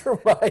 That's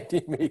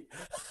reminding me.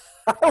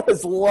 I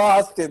was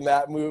lost in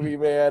that movie,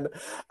 man.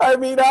 I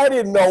mean, I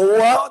didn't know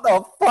what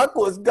the fuck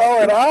was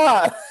going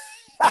on.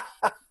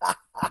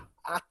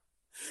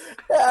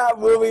 That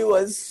movie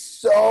was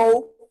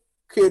so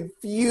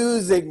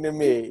confusing to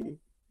me.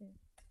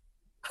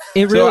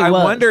 It really was. I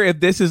wonder if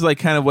this is like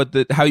kind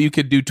of how you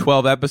could do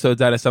 12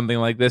 episodes out of something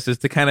like this, is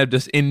to kind of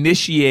just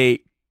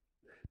initiate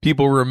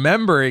people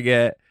remembering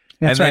it.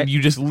 That's and then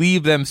you just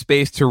leave them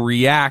space to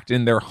react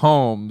in their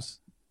homes.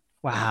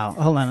 Wow.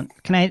 Hold on.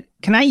 Can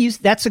I use,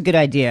 that's a good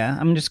idea.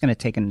 I'm just going to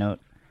take a note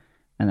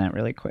on that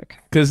really quick.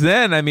 Because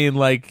then, I mean,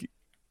 like,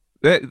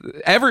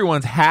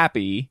 everyone's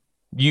happy.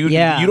 You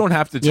don't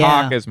have to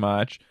talk as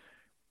much.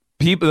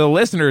 The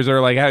listeners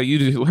are like, how you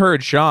just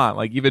heard Sean,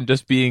 like even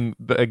just being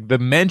the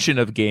mention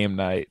of Game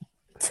Night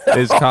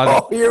is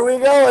causing here we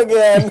go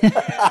again.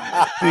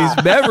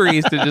 these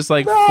memories to just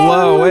like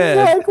flow in.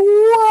 Like,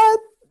 what?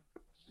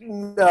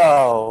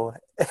 No.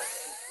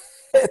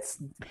 It's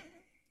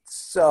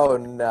so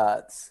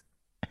nuts.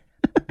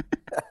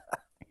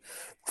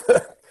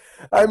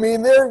 I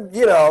mean, they're,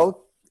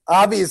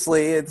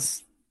 obviously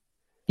it's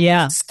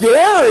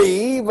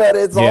scary, but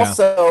it's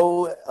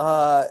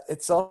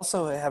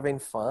also having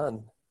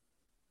fun.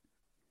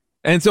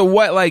 And so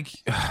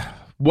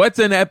what's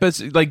an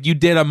episode, like you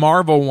did a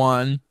Marvel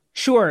one.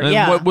 Sure, and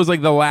yeah. what was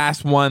like the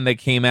last one that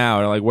came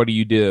out? Like, what do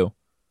you do?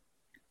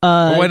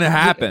 When it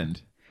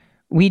happened?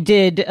 We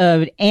did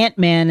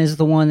Ant-Man is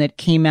the one that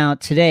came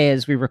out today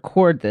as we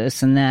record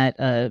this, and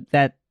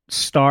that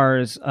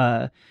stars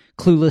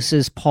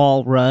Clueless's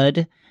Paul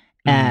Rudd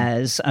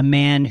as a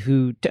man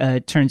who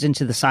turns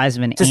into the size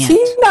of an ant. Does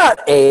he not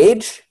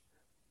age?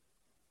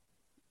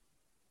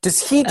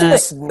 Does he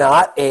just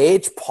not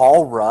age,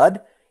 Paul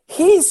Rudd?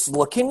 He's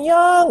looking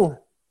young.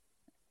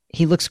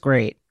 He looks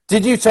great.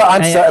 Did you?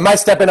 Am I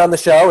stepping on the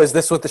show? Is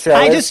this what the show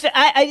is?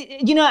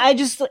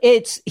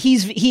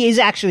 He is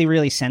actually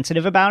really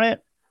sensitive about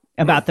it,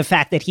 about the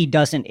fact that he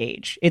doesn't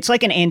age. It's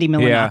like an Andy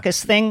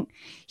Milonakis thing.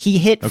 He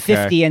hit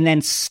 50 and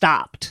then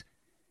stopped.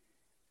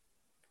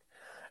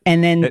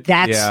 And then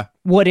that's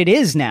what it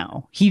is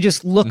now. He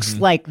just looks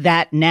like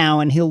that now,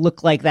 and he'll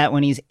look like that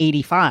when he's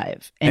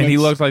 85. And he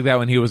looked like that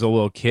when he was a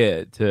little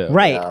kid, too.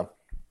 Right. Yeah.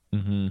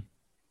 Mm-hmm.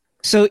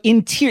 So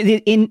in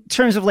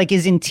terms of like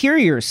his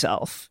interior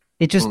self,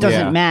 it just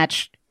doesn't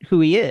match who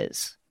he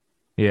is.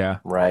 Yeah.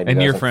 Right.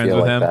 And you're friends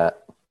with him?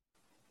 That.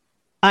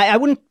 I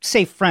wouldn't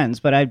say friends,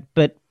 but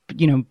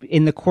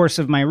in the course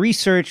of my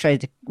research,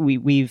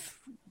 we've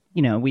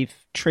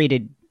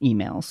traded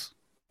emails.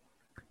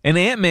 And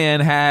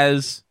Ant-Man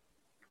has,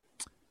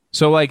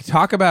 so like let's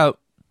talk about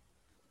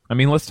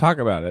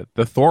it.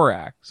 The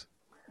thorax.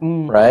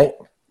 Right.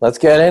 Let's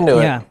get into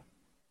it. Yeah.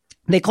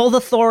 They call the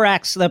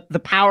thorax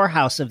the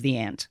powerhouse of the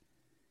ant.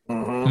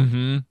 Mm-hmm.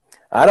 Mm-hmm.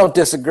 I don't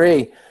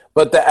disagree,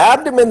 but the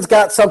abdomen's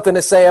got something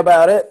to say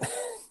about it.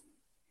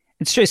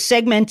 It's just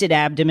segmented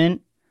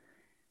abdomen,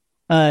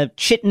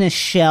 chitinous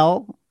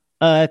shell,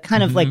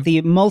 kind of like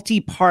the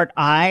multi-part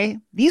eye.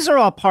 These are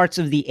all parts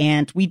of the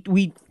ant.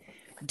 We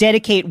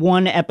dedicate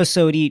one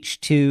episode each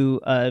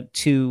to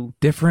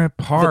Different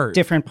parts.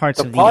 different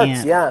parts The of parts, the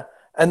ant. yeah.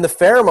 And the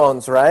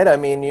pheromones, right? I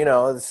mean,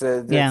 this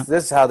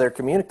is how they're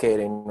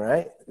communicating,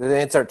 right?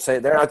 They start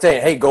saying, they're not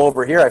saying, "Hey, go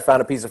over here. I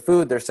found a piece of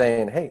food." They're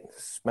saying, "Hey,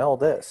 smell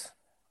this."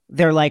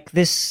 They're like,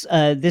 this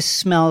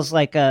smells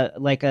like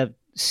a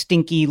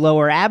stinky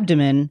lower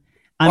abdomen.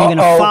 I'm going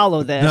to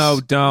follow this. No,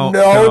 don't.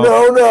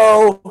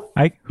 No.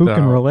 Who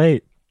can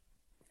relate?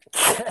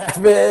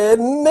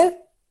 Kevin,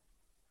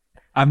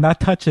 I'm not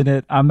touching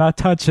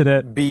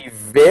it. be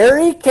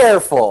very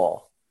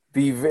careful.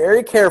 Be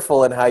very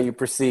careful in how you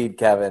proceed,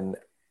 Kevin.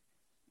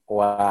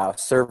 Wow,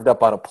 served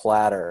up on a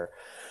platter.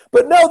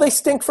 But no, they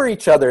stink for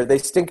each other. They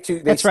stink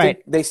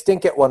They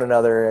stink at one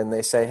another, and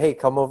they say, "Hey,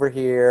 come over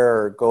here,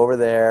 or go over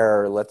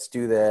there, or let's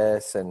do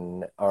this,"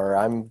 or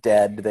 "I'm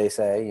dead." They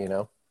say,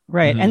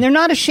 Right, and they're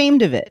not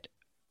ashamed of it.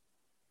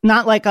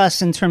 Not like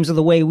us in terms of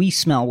the way we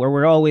smell, where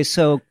we're always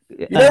so.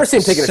 You never see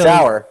them taking a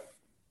shower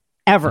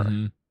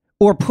ever,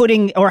 or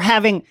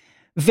having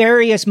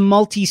various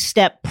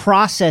multi-step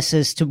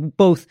processes to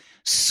both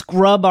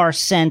scrub our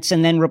scents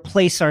and then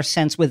replace our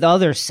scents with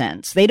other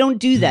scents. They don't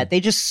do that.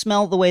 They just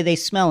smell the way they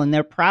smell, and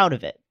they're proud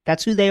of it.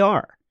 That's who they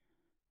are.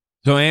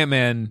 So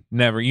Ant-Man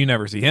you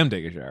never see him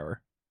take a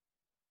shower.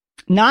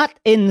 Not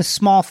in the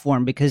small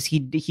form, because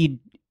he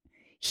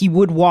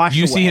would wash.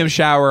 You away. see him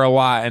shower a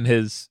lot in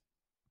his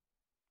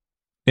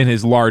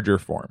larger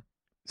form.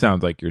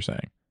 Sounds like you're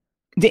saying.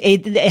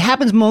 It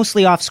happens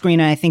mostly off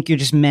screen, and I think you're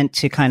just meant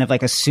to kind of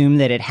like assume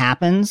that it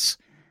happens.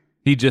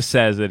 He just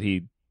says that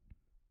he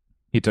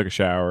took a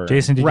shower.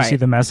 Jason, did you see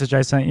the message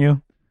I sent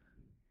you?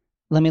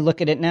 Let me look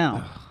at it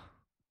now.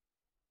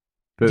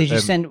 Did you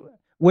send?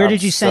 Where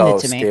did you send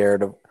it to me?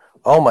 Scared of.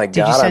 Oh my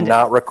God! I'm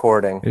not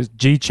recording. It's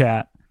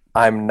G-Chat.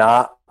 I'm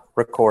not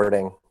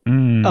recording.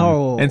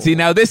 Oh, and see,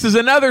 now this is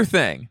another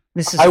thing.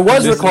 I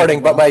was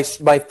recording, but my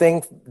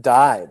thing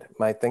died.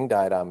 My thing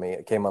died on me.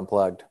 It came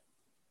unplugged.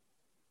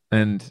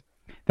 And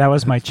that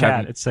was my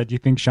chat. It said, "You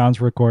think Sean's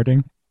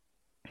recording?"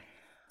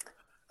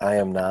 I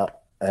am not,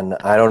 and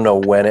I don't know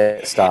when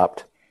it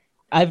stopped.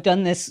 I've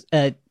done this.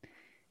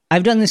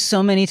 I've done this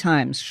so many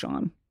times,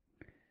 Sean.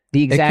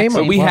 The exact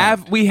same. We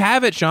have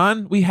it,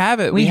 Sean. We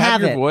have it. We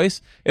have your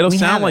voice. It'll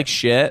sound like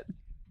shit.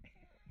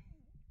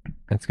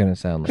 It's gonna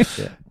sound like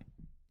shit.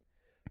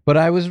 But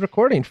I was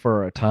recording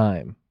for a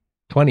time,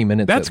 20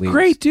 minutes. That's at least.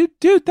 great,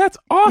 dude. That's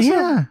awesome.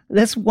 Yeah,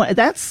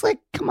 that's like,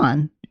 come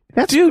on.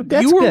 That's you were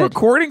good.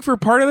 recording for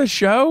part of the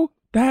show?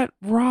 That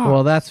rocks.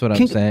 Well, that's what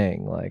I'm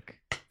saying. Like,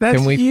 that's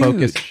can we huge.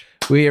 focus?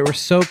 We were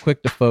so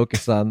quick to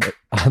focus on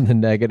the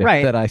negative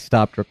that I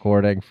stopped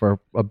recording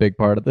for a big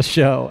part of the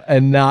show,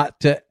 and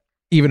not to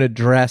even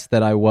address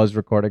that I was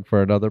recording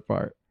for another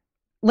part.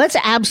 Let's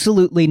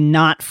absolutely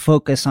not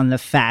focus on the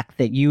fact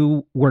that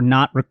you were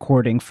not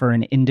recording for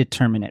an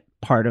indeterminate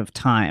part of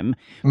time.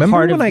 Remember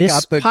part when of I this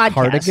got the podcast,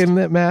 cardigan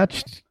that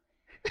matched?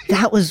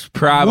 That was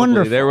probably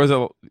wonderful. There was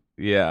a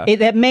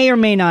that may or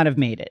may not have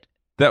made it.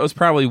 That was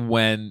probably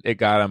when it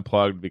got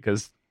unplugged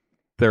because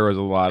there was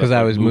a lot of because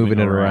I was moving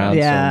it around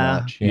Yeah.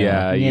 so much.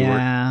 Yeah, you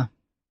were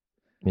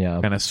Yeah.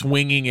 kind of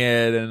swinging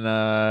it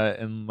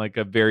in like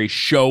a very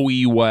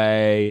showy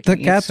way. The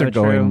It's cats so are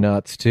going true.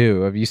 nuts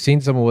too. Have you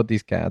seen some of what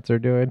these cats are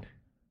doing?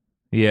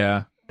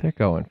 Yeah, They're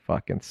going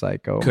fucking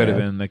psycho. could have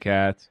man. been the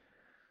cats.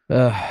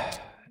 Ugh.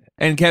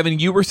 And Kevin,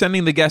 you were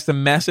sending the guest a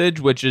message,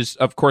 which is,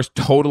 of course,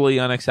 totally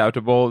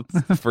unacceptable.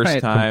 It's the first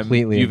Right. time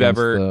Completely you've against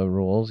ever the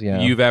rules.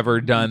 Yeah. you've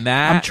ever done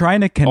that. I'm trying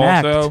to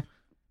connect. Also,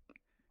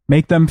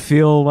 Make them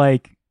feel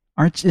like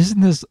isn't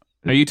this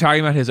are you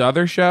talking about his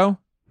other show?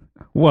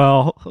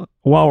 well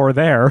while we're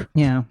there?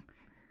 Yeah.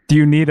 Do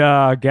you need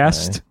a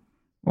guest?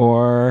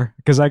 Or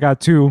because I got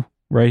two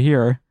right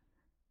here.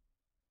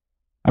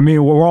 I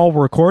mean, we're all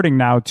recording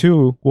now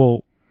too.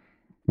 Well,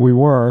 we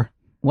were.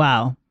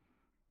 Wow.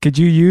 Could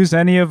you use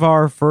any of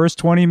our first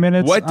 20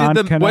 minutes? What on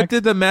did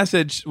Connect? the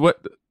message? What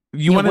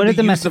you Yeah, wanted what to did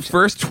the use the message-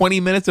 first 20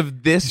 minutes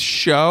of this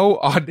show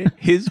on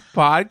his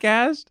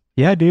podcast?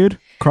 Yeah, dude.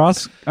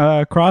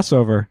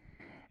 Crossover.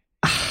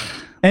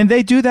 And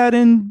they do that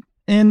in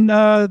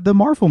the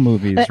Marvel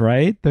movies,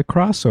 right? The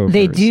crossover.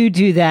 They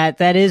do that.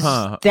 That is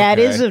that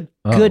okay. is a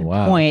Oh, good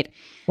wow. point.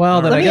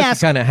 Well, then Let I me guess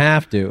ask- you kind of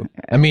have to.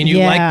 I mean, you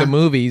Yeah. like the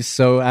movies,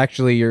 so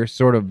actually you're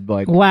sort of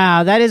like,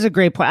 Wow, that is a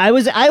great point. I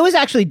was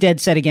actually dead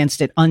set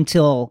against it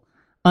until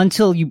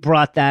you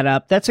brought that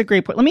up. That's a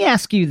great point. Let me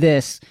ask you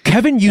this.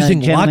 Kevin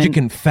using gentlemen- logic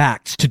and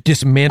facts to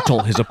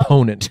dismantle his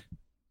opponent.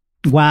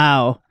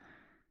 Wow.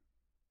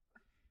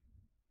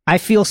 I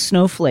feel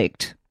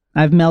snowflaked.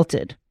 I've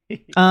melted.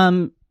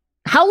 How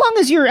long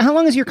is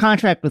your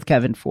contract with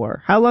Kevin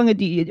for? How long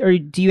do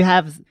you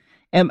have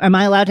am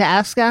I allowed to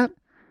ask that?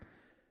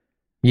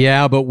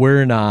 Yeah, but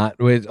we're not.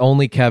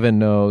 Only Kevin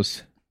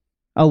knows.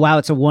 Oh wow,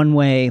 it's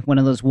one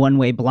of those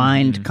one-way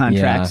blind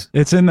contracts.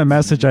 It's in the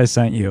message I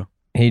sent you.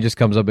 He just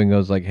comes up and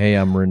goes like, "Hey,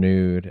 I'm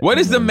renewed." What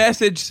does And the then-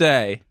 message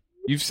say?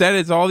 You've said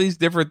it's all these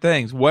different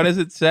things. What does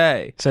it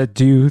say? It said,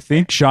 do you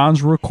think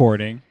Sean's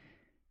recording?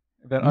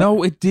 Then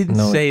No, it didn't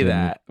No, it say didn't.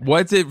 that.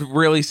 What's it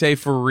really say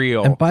for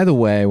real? And by the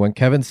way, when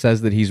Kevin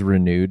says that he's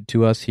renewed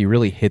to us, he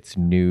really hits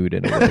nude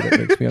in a way that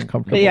makes me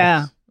uncomfortable.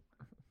 Yeah.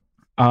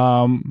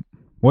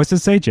 What's it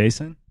say,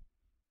 Jason?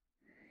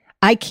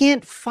 I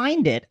can't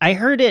find it. I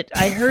heard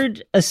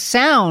a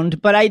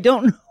sound, but I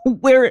don't know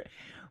where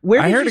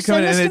I did heard you it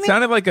coming, send this and to it me?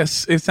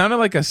 sounded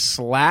like a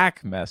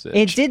Slack message.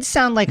 It did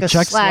sound like a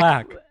Check Slack.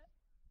 Slack.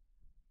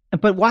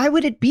 But why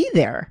would it be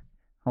there?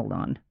 Hold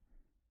on.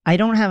 I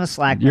don't have a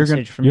Slack You're gonna-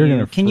 message from you're you.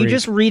 gonna Can you freak.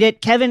 just read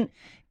it? Kevin,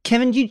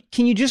 can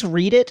you just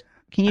read it?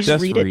 Can you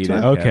just read it to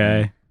us?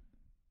 Okay.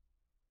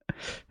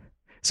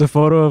 It's a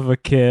photo of a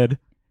kid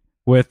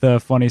with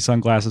funny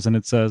sunglasses, and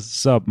it says,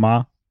 "Sup,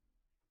 ma?"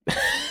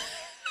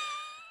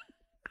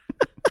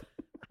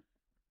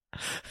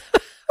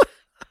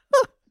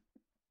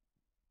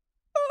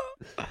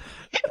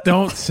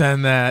 Don't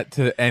send that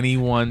to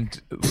anyone.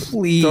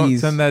 Please. Don't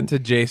send that to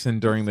Jason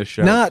during the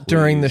show. Not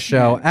during the please.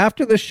 show.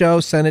 After the show,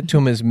 send it to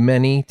him as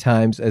many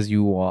times as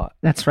you want.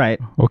 That's right.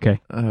 Okay.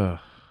 Ugh.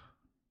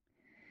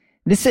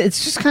 It's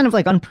just kind of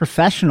like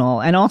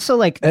unprofessional, and also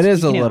like It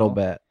is a you know, little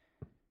bit.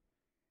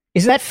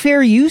 Is that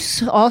fair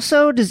use?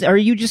 Also, are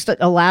you just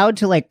allowed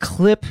to like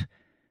clip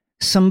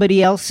some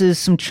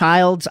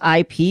child's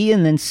IP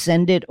and then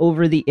send it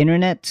over the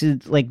internet to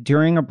like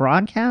during a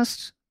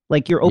broadcast?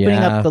 Like you're opening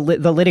Yeah. up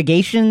the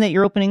litigation that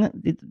you're opening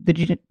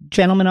the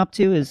gentleman up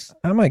to is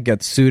I might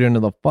get sued into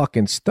the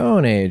fucking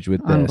Stone Age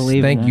with this.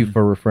 Unbelievable. Thank you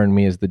for referring to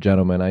me as the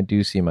gentleman. I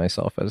do see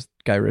myself as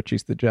Guy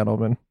Ritchie's the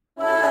gentleman.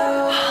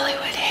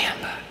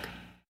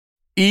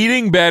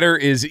 Eating better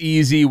is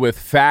easy with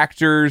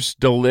Factor's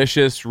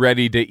delicious,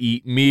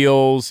 ready-to-eat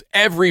meals.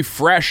 Every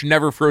fresh,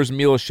 never frozen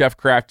meal is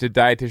chef-crafted,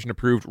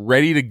 dietitian-approved,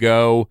 ready to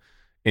go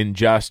in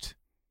just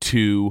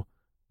 2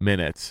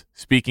 minutes.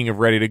 Speaking of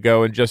ready to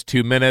go in just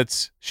 2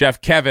 minutes, Chef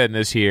Kevin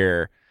is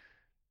here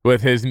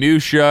with his new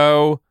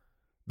show,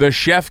 The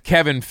Chef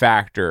Kevin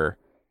Factor,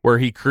 where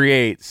he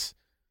creates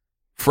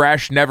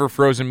fresh, never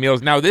frozen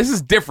meals. Now, this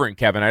is different,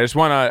 Kevin. I just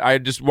want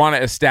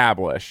to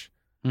establish.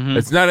 Mhm.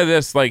 It's none of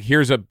this like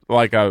here's a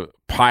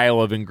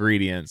pile of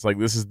ingredients. Like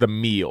this is the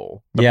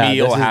meal. The Yeah,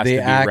 meal this is has the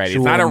to be ready.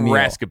 It's not a actual meal.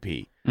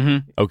 recipe.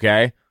 Mhm.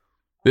 Okay?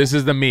 This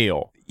is the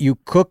meal. You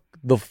cook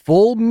the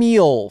full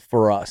meal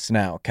for us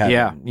now, Kevin.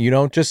 Yeah. You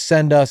don't just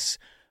send us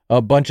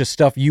a bunch of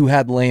stuff you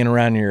had laying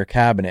around in your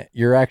cabinet.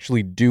 You're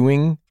actually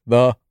doing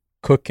the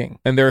cooking.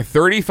 And there are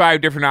 35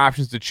 different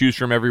options to choose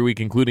from every week,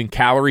 including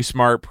Calorie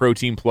Smart,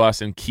 Protein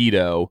Plus, and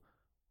Keto.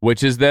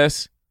 Which is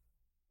this?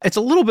 It's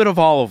a little bit of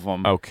all of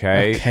them.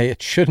 Okay. Okay,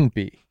 it shouldn't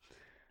be.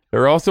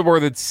 There are also more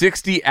than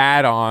 60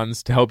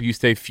 add-ons to help you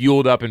stay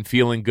fueled up and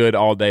feeling good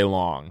all day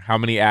long. How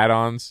many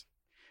add-ons?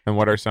 And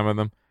what are some of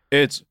them?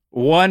 It's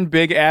one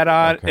big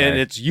add-on, Okay. and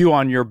it's you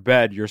on your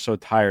bed. You're so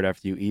tired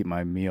after you eat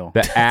my meal.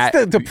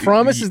 The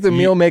promise is the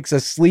meal makes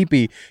us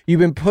sleepy. You've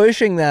been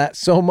pushing that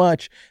so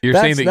much. You're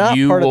That's saying that not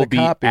you part of will the be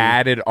copy.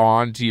 added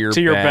on to your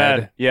To your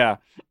bed. Yeah.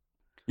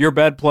 Your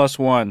bed plus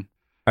one.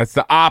 That's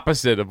the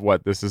opposite of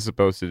what this is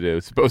supposed to do.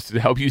 It's supposed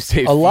to help you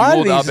stay A lot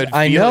of fueled up these, and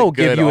I feeling know,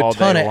 good give you a all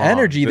ton day of long.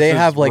 energy. This They is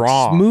have like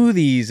wrong.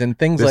 smoothies and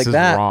things This like is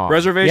that. wrong.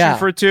 Reservation Yeah.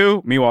 for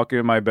 2. Me walking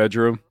in my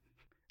bedroom.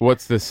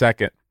 What's the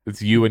second?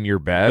 It's you in your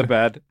bed. The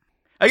bed.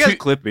 I guess Two-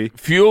 Clippy.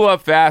 Fuel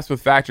up fast with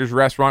Factor's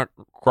restaurant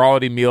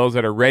quality meals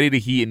that are ready to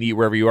heat and eat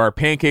wherever you are.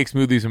 Pancakes,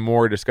 smoothies, and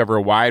more. Discover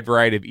a wide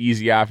variety of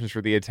easy options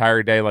for the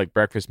entire day, like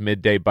breakfast,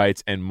 midday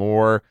bites, and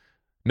more.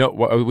 No,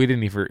 we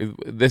didn't even.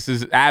 This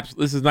is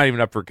not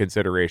even up for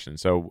consideration.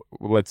 So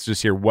let's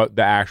just hear what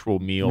the actual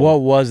meal.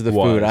 What was the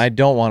food? was. I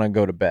don't want to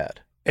go to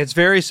bed. It's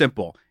very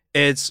simple.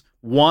 It's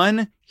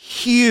one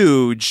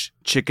huge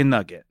chicken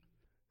nugget.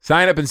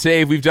 Sign up and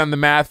save. We've done the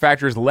math.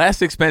 Factor is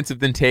less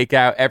expensive than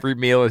takeout. Every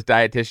meal is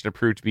dietitian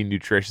approved to be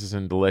nutritious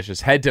and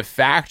delicious. Head to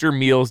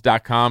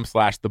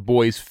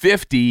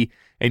factormeals.com/theboys50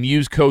 and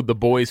use code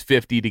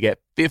theboys50 to get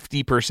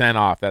 50%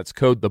 off. That's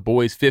code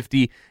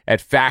theboys50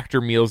 at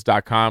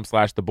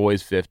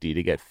factormeals.com/theboys50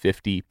 to get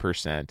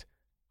 50%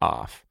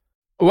 off.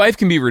 Life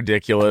can be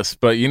ridiculous,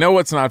 but you know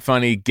what's not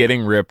funny?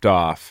 Getting ripped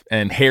off.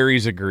 And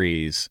Harry's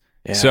agrees.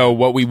 Yeah. So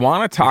what we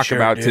want to talk sure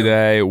about do.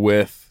 today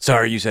with...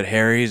 Sorry, you said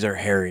Harry's or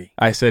Harry?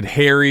 I said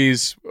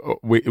Harry's.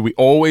 We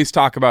always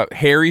talk about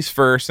Harry's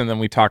first, and then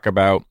we talk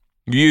about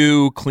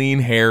you, Clean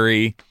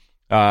Harry,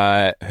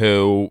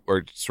 who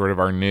are sort of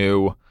our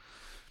new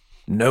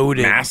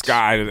Noted.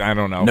 mascot. I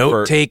don't know.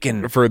 Note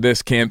taken. For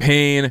this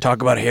campaign.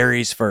 Talk about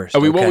Harry's first.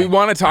 What okay. we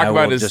want to talk I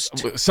about will is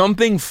just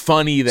something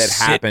funny that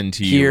sit happened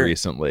to you here.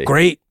 recently.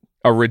 Great.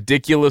 A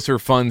ridiculous or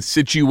fun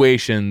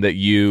situation that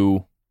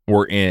you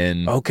were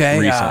in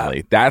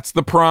recently. That's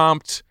the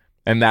prompt.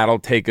 And that'll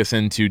take us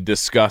into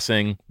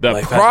discussing the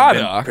Life hasn't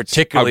been product,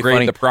 particularly how great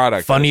funny. the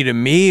product Funny is. to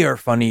me or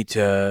funny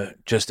to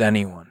just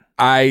anyone?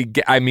 I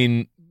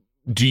mean,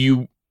 do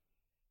you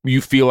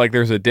feel like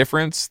there's a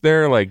difference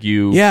there? Like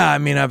you... Yeah, I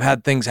mean, I've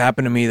had things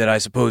happen to me that I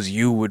suppose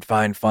you would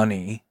find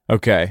funny.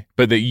 Okay,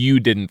 but that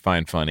you didn't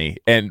find funny.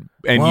 And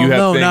well, you have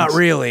no, things, not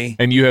really.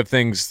 And you have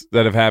things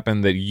that have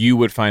happened that you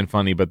would find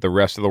funny, but the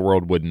rest of the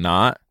world would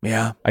not.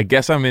 Yeah. I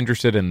guess I'm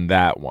interested in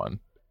that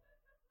one.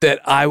 That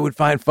I would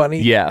find funny?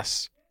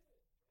 Yes.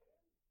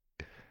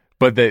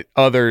 But that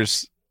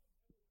others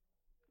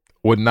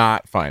would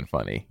not find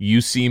funny.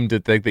 You seem to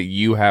think that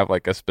you have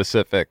like a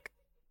specific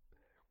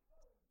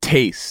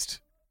taste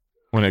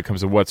when it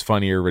comes to what's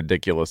funny or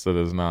ridiculous that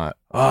is not.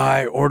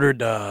 I ordered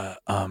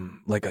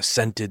like a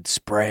scented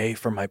spray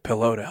for my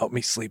pillow to help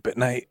me sleep at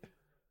night.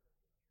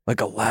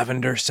 Like a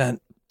lavender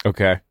scent.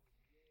 Okay.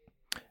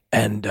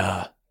 And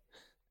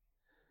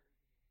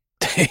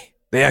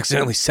they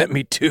accidentally sent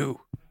me 2.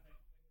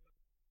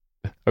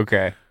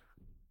 Okay.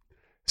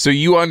 So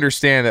you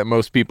understand that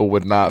most people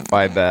would not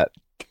find that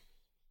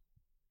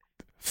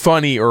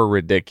funny or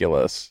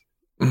ridiculous,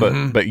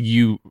 but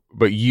you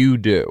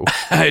do.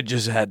 I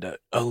just had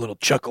a little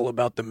chuckle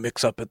about the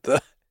mix up at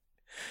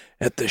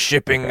the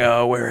shipping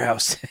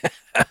warehouse.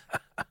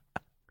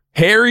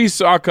 Harry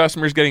saw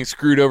customers getting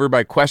screwed over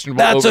by questionable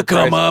That's a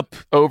come up.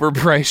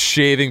 overpriced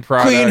shaving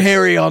products. Clean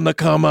Harry on the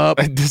come up.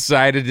 And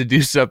decided to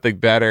do something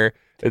better.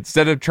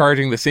 Instead of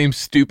charging the same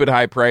stupid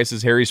high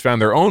prices, Harry's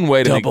found their own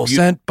way to Double make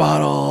cent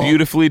bottle.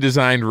 beautifully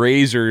designed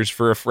razors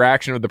for a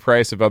fraction of the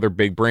price of other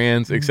big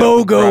brands.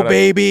 Exceptional BOGO, products-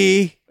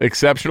 baby.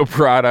 Exceptional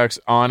products,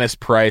 honest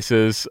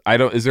prices.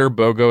 Is there a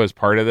BOGO as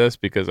part of this?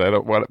 Because I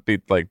don't want to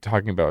be like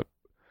talking about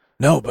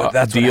No, but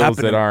that's what deals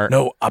happened. that aren't.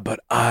 No, but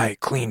I,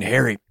 Clean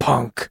Harry,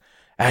 punk,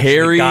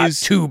 actually got Harry's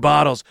 2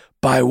 bottles.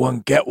 Buy one,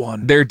 get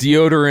one. their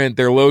deodorant,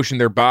 their lotion,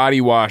 their body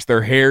wash,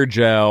 their hair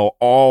gel,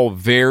 all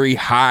very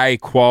high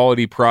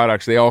quality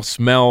products. They all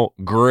smell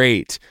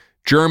great.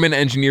 German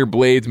engineered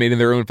blades made in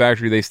their own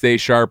factory. They stay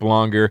sharp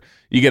longer.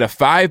 You get a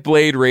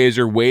 5-blade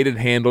razor, weighted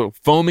handle,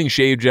 foaming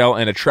shave gel,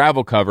 and a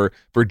travel cover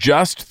for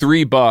just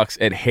 $3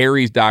 at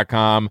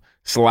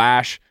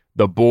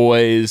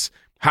harrys.com/theboys.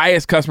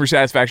 Highest customer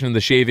satisfaction in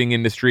the shaving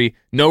industry.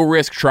 No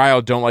risk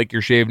trial. Don't like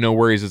your shave. No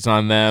worries. It's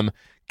on them.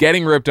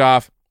 Getting ripped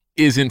off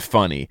isn't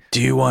funny.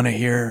 Do you want to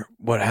hear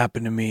what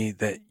happened to me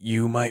that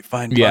you might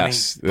find funny?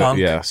 Yes. Punk?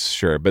 Yes,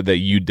 sure. But that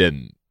you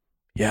didn't.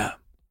 Yeah.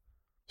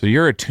 So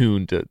you're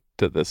attuned to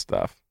this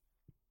stuff.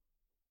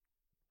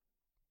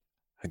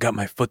 I got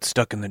my foot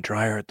stuck in the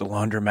dryer at the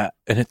laundromat,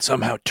 and it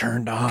somehow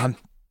turned on.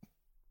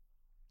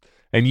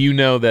 And you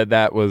know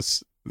that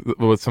was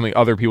something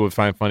other people would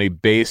find funny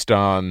based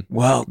on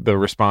the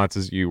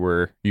responses you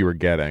were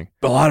getting.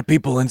 A lot of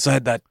people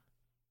inside that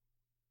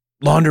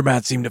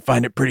laundromat seemed to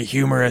find it pretty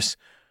humorous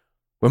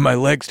when my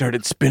leg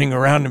started spinning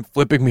around and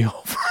flipping me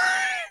over.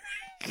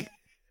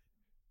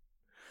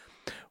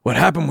 What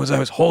happened was I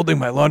was holding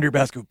my laundry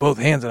basket with both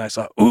hands, and I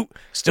saw,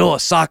 still a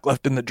sock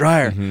left in the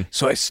dryer. Mm-hmm.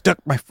 So I stuck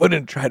my foot in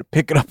and tried to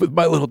pick it up with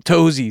my little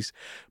toesies.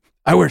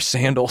 I wear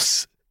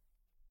sandals.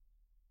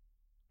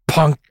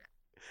 Punk.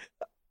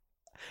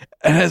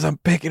 And as I'm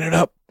picking it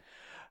up,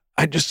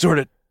 I just sort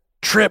of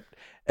tripped,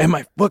 and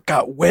my foot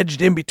got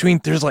wedged in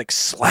between. There's like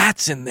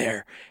slats in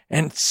there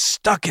and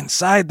stuck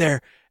inside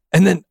there.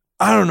 And then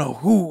I don't know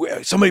who,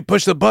 somebody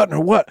pushed the button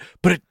or what,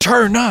 but it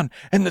turned on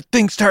and the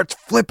thing starts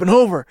flipping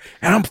over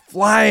and I'm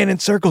flying in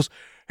circles.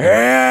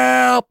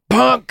 Help,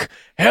 punk!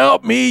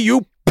 Help me,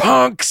 you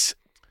punks!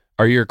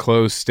 Are your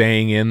clothes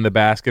staying in the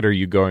basket or are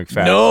you going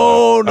fast?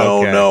 No.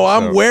 Okay,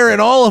 I'm wearing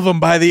all of them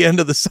by the end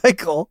of the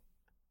cycle.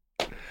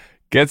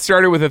 Get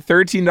started with a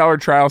 $13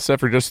 trial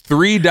set for just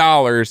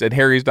 $3 at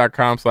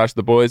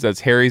harrys.com/theboys.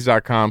 That's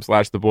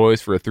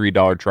harrys.com/theboys for a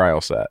 $3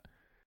 trial set.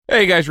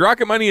 Hey guys,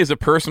 Rocket Money is a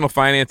personal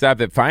finance app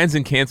that finds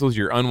and cancels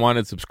your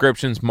unwanted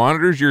subscriptions,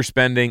 monitors your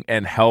spending,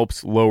 and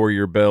helps lower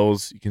your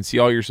bills. You can see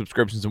all your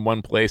subscriptions in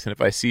one place, and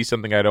if I see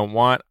something I don't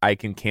want, I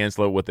can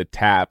cancel it with a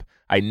tap.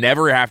 I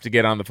never have to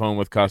get on the phone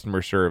with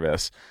customer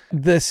service.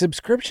 The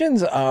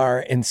subscriptions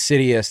are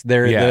insidious.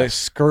 They're the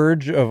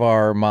scourge of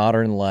our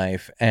modern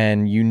life,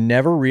 and you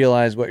never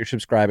realize what you're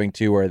subscribing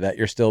to or that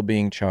you're still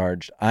being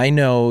charged. I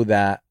know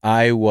that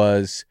I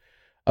was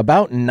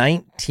about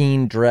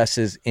 19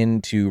 dresses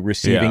into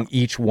receiving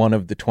each one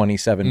of the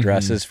 27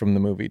 dresses from the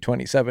movie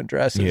 27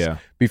 Dresses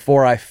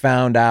before I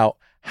found out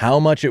how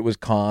much it was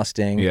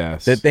costing,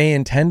 that they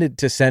intended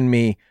to send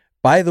me,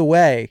 by the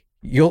way,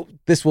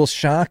 this will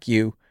shock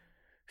you,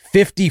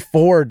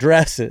 54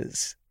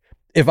 dresses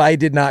if I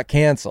did not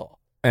cancel.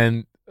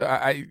 And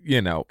I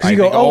you go,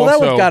 oh, that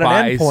one's got an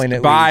endpoint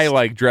at by least.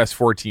 like dress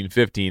 14,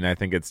 15, I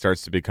think it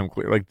starts to become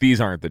clear. Like,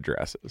 these aren't the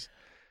dresses.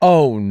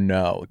 Oh,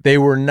 no. They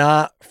were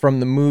not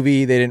from the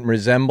movie. They didn't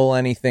resemble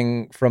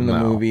anything from the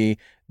movie.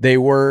 They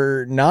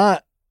were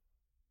not.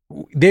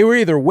 They were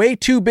either way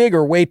too big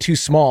or way too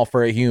small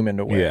for a human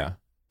to wear. Yeah.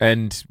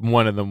 And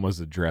one of them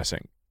was a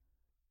dressing.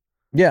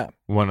 Yeah.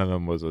 One of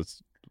them was a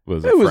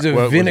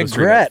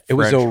vinaigrette. It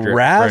was a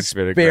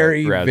raspberry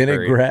vinaigrette.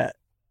 vinaigrette.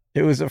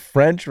 It was a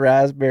French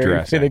raspberry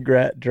Dressing.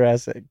 vinaigrette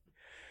dressing.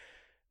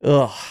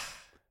 Ugh.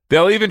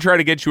 They'll even try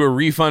to get you a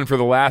refund for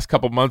the last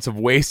couple months of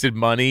wasted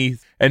money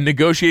and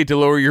negotiate to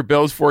lower your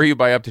bills for you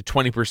by up to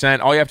 20%.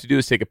 All you have to do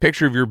is take a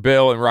picture of your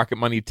bill, and Rocket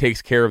Money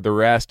takes care of the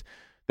rest.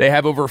 They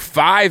have over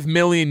 5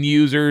 million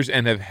users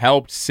and have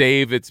helped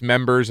save its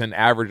members an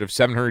average of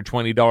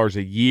 $720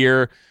 a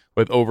year,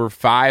 with over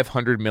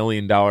 $500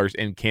 million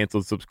in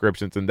canceled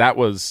subscriptions. And that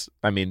was,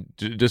 I mean,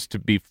 just to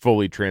be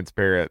fully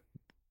transparent,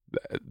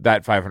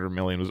 that $500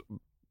 million was,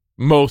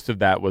 most of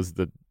that was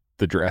the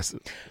dresses.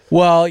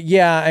 Well,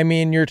 yeah, I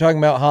mean, you're talking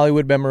about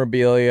Hollywood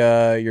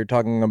memorabilia, you're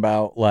talking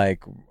about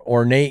like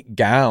ornate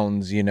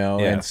gowns,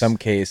 in some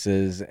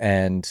cases.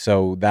 And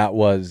so that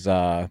was,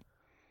 that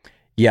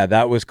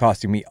was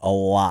costing me a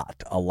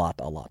lot.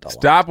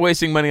 Stop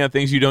wasting money on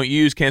things you don't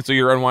use. Cancel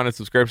your unwanted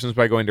subscriptions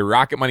by going to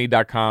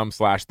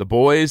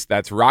rocketmoney.com/theboys.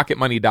 That's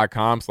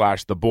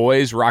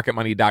rocketmoney.com/theboys,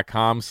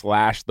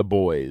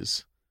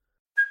 rocketmoney.com/theboys.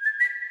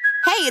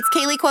 Hey, it's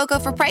Kaylee Cuoco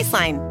for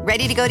Priceline.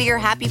 Ready to go to your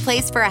happy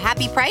place for a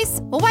happy price?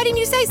 Well, why didn't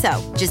you say so?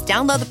 Just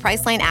download the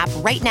Priceline app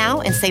right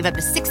now and save up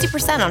to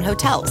 60% on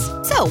hotels.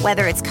 So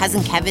whether it's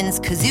Cousin Kevin's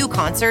Kazoo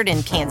Concert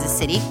in Kansas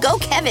City, go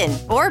Kevin,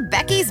 or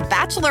Becky's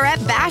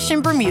Bachelorette Bash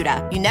in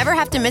Bermuda, you never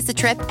have to miss a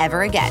trip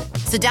ever again.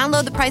 So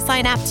download the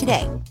Priceline app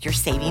today. Your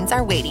savings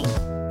are waiting.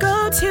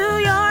 Go to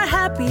your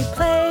happy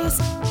place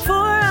for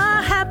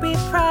a happy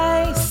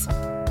price.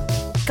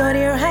 Go to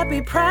your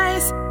happy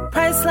price,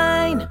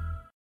 Priceline.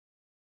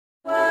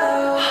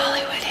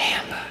 Hollywood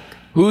Handbook.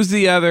 Who's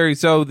the other?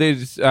 So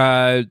there's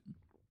Ant-Man.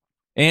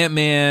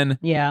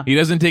 Yeah. He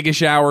doesn't take a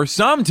shower.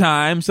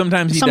 Sometimes he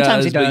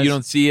does, but you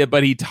don't see it,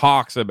 but he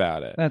talks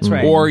about it. That's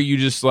right. Or you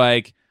just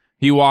like,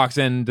 he walks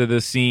into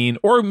the scene,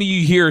 or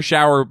you hear a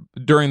shower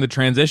during the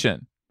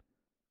transition.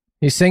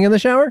 You sing in the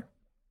shower?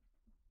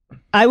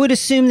 I would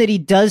assume that he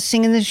does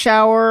sing in the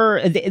shower.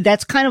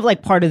 That's kind of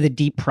like part of the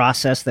deep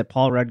process that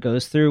Paul Rudd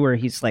goes through, where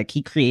he's like,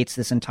 he creates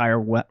this entire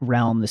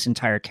realm, this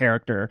entire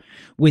character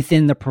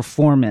within the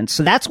performance.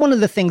 So that's one of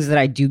the things that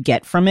I do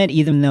get from it,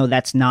 even though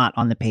that's not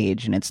on the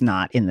page and it's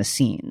not in the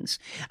scenes.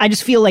 I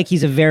just feel like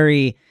he's a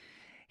very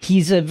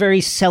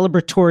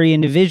celebratory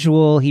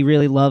individual. He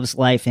really loves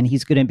life, and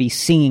he's going to be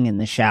singing in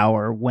the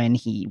shower when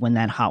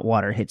that hot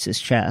water hits his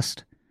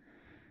chest.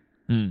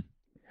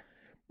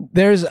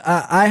 There's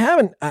I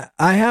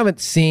haven't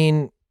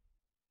seen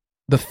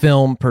the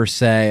film per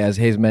se, as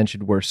Hayes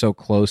mentioned. We're so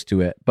close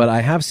to it, but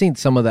I have seen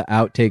some of the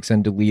outtakes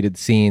and deleted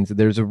scenes.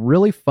 There's a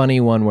really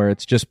funny one where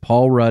it's just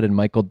Paul Rudd and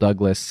Michael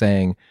Douglas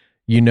saying,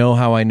 "You know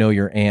how I know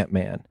you're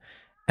Ant-Man,"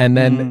 and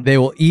then they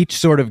will each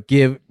sort of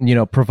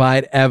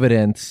provide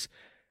evidence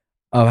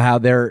of how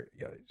they're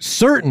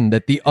certain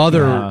that the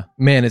other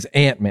man is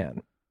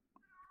Ant-Man,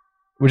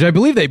 which I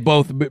believe they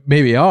both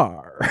maybe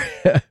are.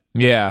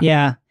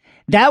 Yeah.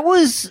 That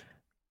was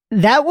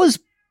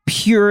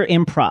pure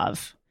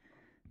improv.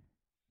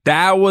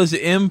 That was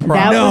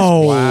improv.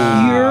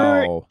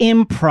 Pure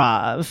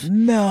improv.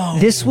 No.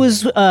 This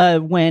was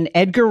when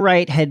Edgar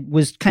Wright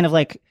was kind of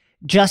like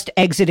just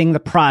exiting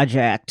the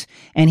project,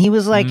 and he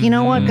was like, you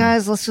know what,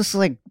 guys, let's just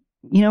like,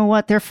 you know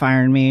what, they're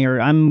firing me, or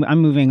I'm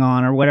moving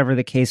on, or whatever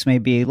the case may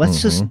be.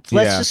 Let's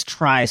just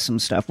try some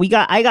stuff.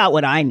 I got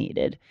what I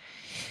needed.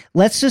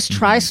 Let's just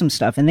try some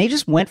stuff, and they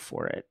just went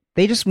for it.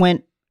 They just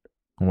went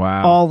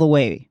all the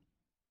way.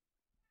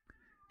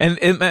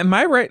 And am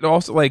I right?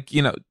 Also, like,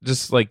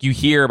 just like you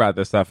hear about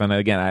this stuff, and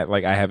again,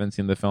 I haven't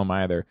seen the film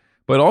either.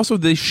 but also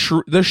the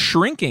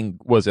shrinking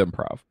was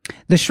improv.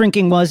 The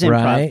shrinking was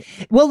improv. Right.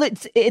 Well,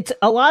 it's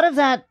a lot of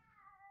that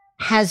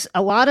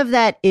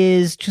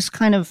is just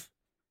kind of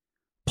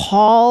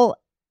Paul,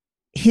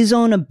 his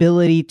own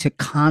ability to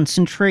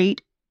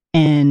concentrate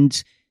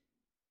and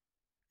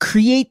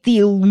create the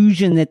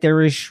illusion that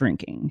there is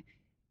shrinking.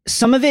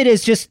 Some of it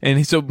is just,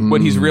 and so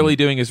what he's really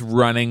doing is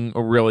running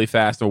really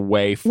fast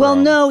away from. well,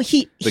 no,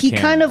 he camera.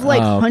 kind of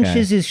like Oh, okay.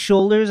 hunches his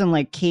shoulders and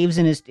like caves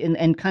in his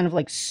and kind of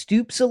like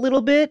stoops a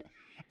little bit,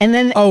 and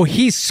then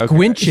He's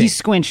squinching.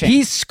 he's squinching.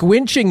 He's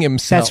squinching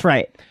himself. That's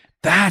right.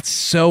 That's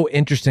so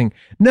interesting.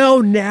 No,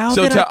 now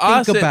So that to I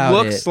us, think about it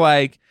looks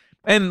like,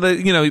 and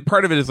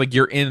part of it is like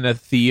you're in a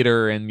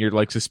theater and you're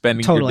like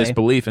suspending your Totally.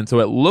 disbelief, and so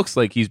it looks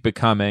like he's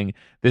becoming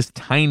this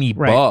tiny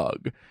Right.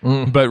 bug,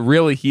 but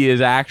really he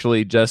is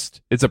actually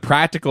just—it's a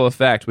practical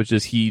effect, which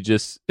is he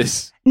just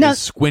is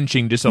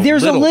squinching just a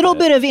There's little. a little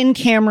bit of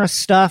in-camera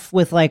stuff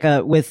with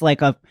a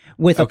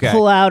Okay.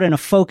 pull out and a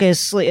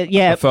focus.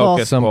 Yeah, A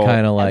focus some pull.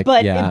 kind of like,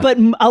 but yeah. but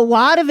a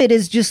lot of it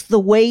is just the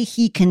way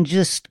he can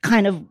just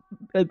kind of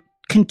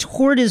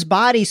contort his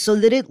body so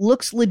that it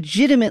looks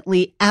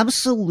legitimately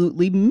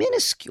absolutely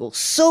minuscule,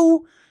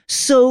 so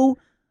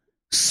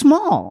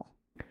small.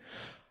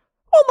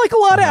 Well, like a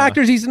lot of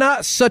actors, he's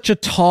not such a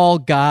tall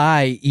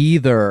guy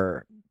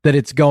either that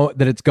it's going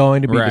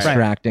to be Right.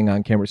 distracting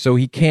on camera. So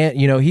he can't,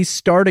 he's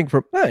starting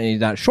from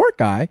he's not a short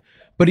guy,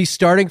 but he's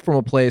starting from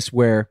a place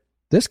where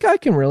this guy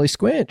can really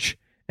squinch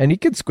and he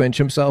can squinch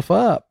himself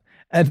up.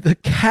 And the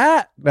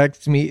cat next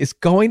to me is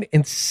going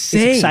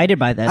insane. He's excited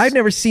by this. I've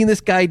never seen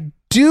this guy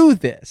do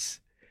this.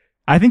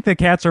 I think the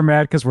cats are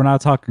mad because we're not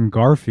talking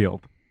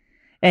Garfield.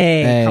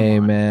 Hey, come Hey,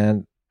 on.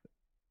 man.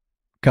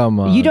 Come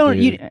on. You don't.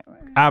 dude. You,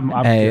 I'm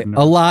Hey, kidding.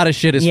 a lot of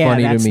shit is Yeah,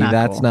 funny to that's me. not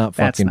That's cool. not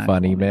That's fucking not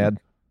funny, cool, man. man.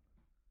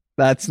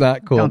 That's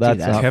not cool. Don't do That's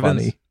that. not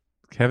funny.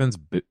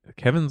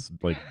 Kevin's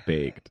like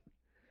baked.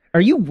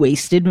 are you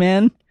wasted,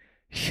 man?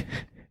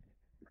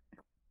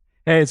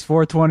 Hey, it's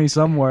 420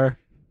 somewhere.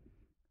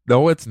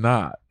 No, it's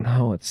not.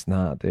 No, it's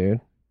not, dude.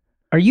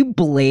 Are you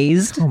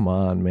blazed? Come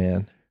on,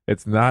 man.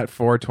 It's not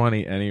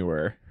 420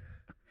 anywhere.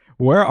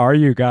 Where are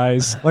you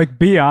guys? Like,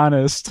 be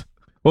honest.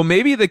 Well,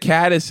 maybe the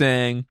cat is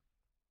saying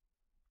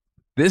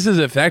this is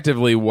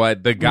effectively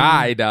what the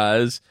guy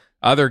does.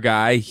 Other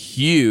guy,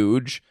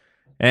 huge,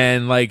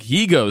 and like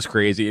he goes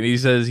crazy, and he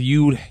says,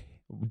 "You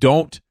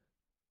don't,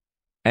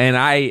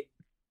 and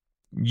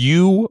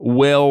you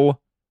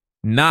will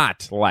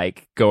not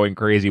like going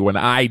crazy when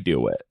I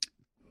do it."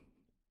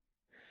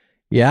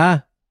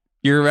 Yeah.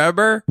 You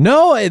remember?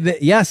 No,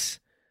 yes.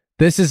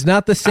 This is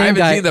not the same haven't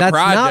guy. seen the That's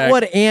not project.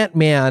 what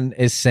Ant-Man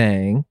is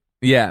saying.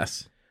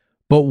 Yes.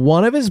 But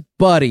one of his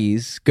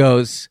buddies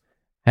goes,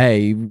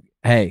 hey,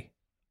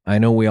 I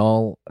know we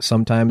all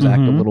sometimes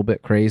act a little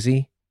bit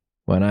crazy.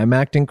 When I'm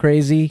acting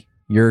crazy,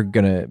 you're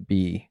going to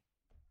be,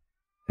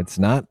 it's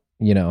not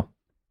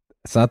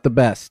the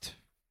best.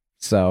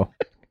 So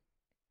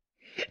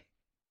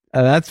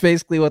that's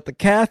basically what the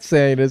cat's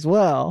saying as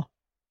well.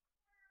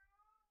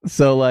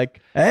 So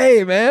like,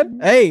 hey, man,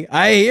 hey,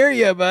 I hear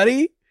you,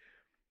 buddy.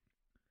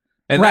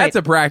 And Right. that's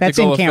a practical That's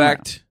in camera.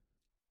 effect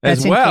That's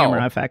as in well.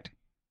 camera effect.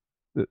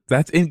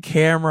 That's in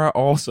camera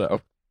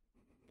also.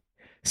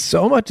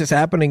 So much is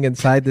happening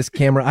inside this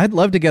camera. I'd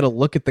love to get a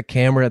look at the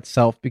camera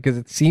itself because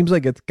it seems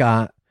like it's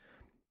got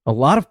a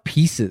lot of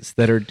pieces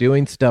that are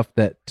doing stuff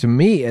that, to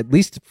me, at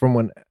least from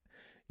when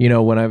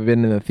I've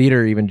been in the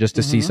theater, even just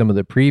to see some of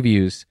the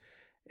previews,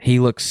 he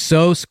looks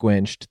so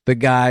squinched. The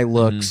guy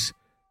looks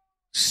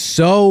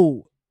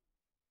so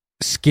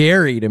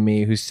scary to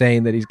me, who's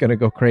saying that he's going to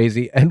go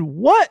crazy. And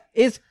what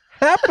is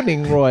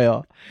happening,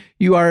 Royal?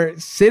 You are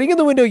sitting in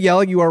the window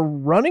yelling. You are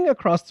running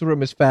across the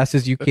room as fast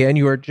as you can.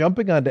 You are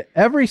jumping onto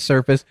every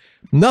surface.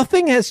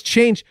 Nothing has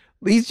changed.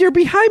 You're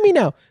behind me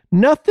now.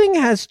 Nothing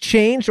has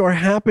changed or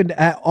happened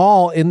at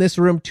all in this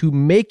room to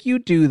make you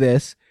do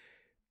this.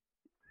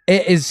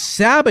 It is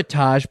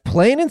sabotage,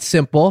 plain and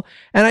simple.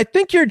 And I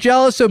think you're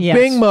jealous of Yes.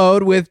 Bing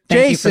mode with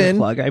Thank you for the Jason.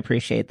 plug. I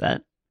appreciate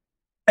that.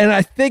 And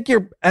I think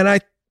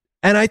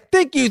I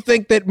think you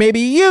think that maybe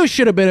you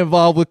should have been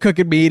involved with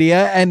Cooking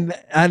Media, and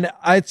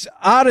it's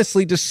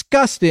honestly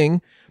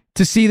disgusting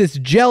to see this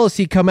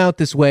jealousy come out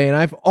this way. And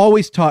I've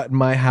always taught in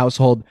my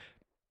household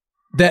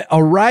that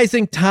a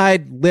rising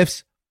tide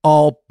lifts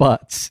all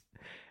boats.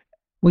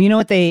 Well, you know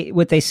what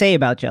they say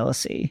about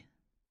jealousy,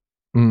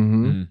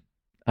 Mm-hmm.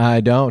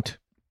 I don't,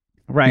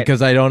 right?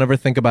 because I don't ever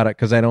think about it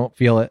because I don't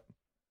feel it.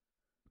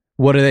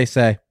 What do they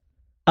say?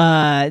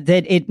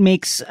 That it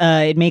makes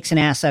an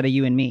ass out of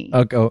you and me.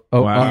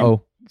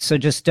 Uh-oh. So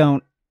just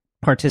don't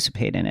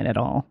participate in it at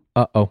all.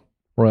 Uh-oh.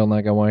 Royal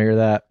Neck, I want to hear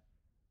that.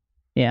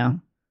 Yeah.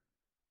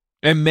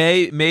 And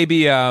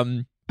maybe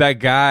that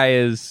guy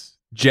is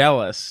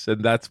jealous,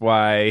 and that's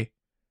why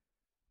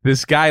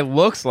this guy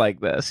looks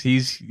like this.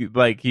 He's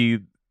like he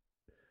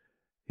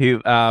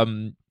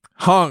hung.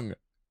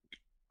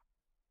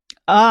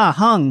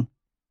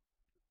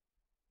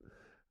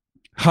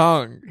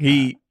 Hung.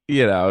 He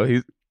he's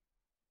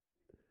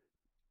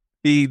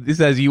He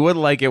says, "You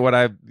wouldn't like it when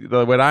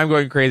I'm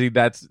going crazy.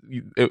 That's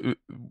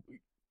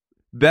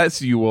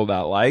you will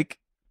not like."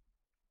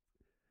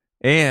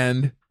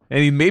 And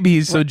maybe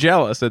he's so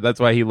jealous that that's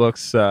why he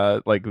looks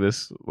like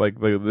this. Like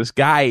this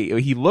guy,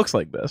 he looks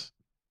like this.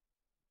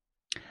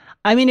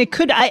 I mean, it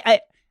could.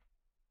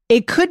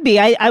 It could be.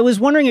 I was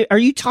wondering. Are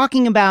you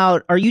talking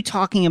about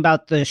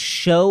the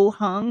show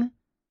Hung?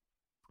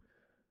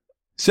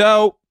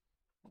 So.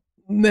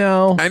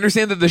 No. I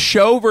understand that the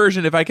show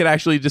version, if I could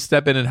actually just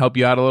step in and help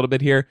you out a little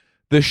bit here,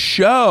 the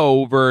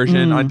show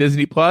version on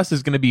Disney Plus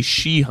is going to be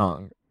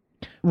She-Hung.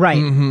 Right.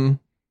 Mm-hmm.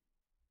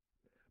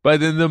 But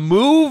then the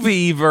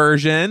movie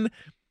version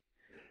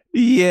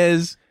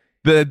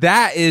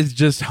that is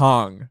just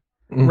Hung.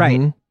 Mm-hmm.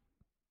 Right.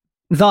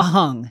 The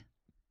Hung.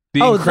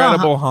 The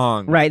Incredible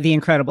Hung. Right, the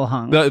Incredible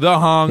Hung. The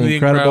Hung, the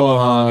Incredible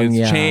Hung. It's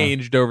yeah.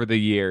 changed over the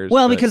years.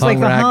 Well, because like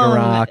the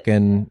Ragnarok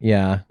and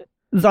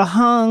the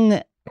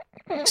Hung,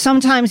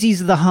 sometimes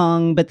he's the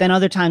Hung, but then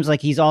other times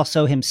like he's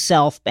also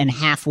himself and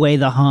halfway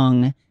the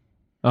Hung.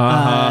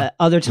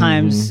 Other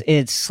times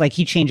it's like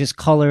he changes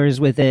colors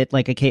with it.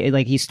 Like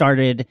he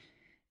started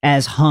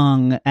as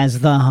Hung, as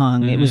the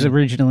Hung. It was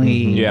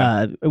originally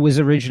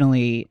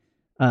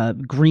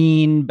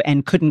green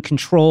and couldn't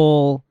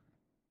control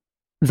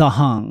the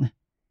Hung.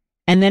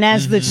 And then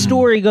as the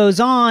story goes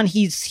on,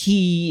 he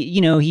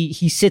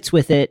sits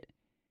with it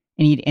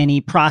and he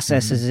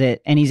processes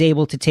it, and he's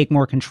able to take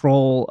more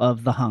control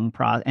of the Hung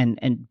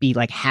and be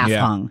like half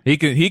Hung.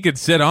 He could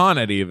sit on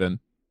it even.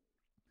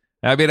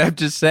 I mean, I'm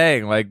just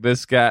saying, like,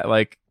 this guy,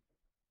 like...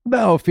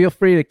 No, feel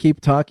free to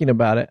keep talking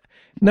about it.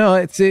 No,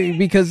 it's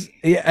because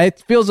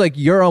it feels like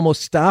you're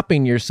almost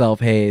stopping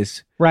yourself,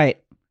 Hayes.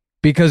 Right.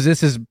 Because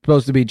this is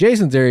supposed to be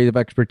Jason's area of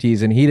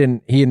expertise, and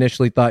he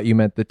initially thought you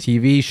meant the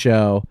TV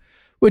show,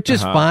 which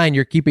is fine.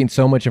 You're keeping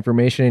so much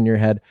information in your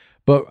head.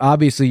 But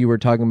obviously you were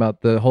talking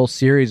about the whole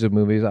series of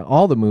movies.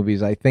 All the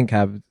movies, I think,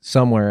 have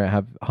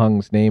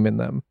Hung's name in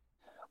them.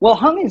 Well,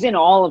 Hung is in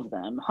all of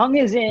them. Hung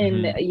is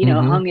in,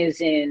 Hung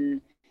is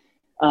in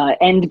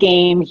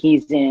Endgame.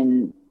 He's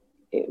in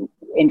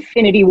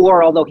Infinity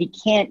War, although he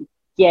can't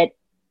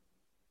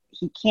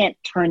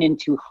turn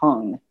into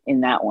Hung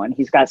in that one.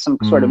 He's got some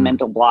sort of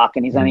mental block,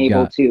 and he's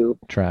unable to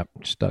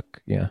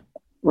stuck. Yeah.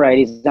 Right.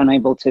 He's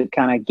unable to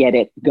kind of get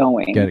it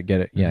going. Get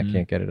it. Yeah.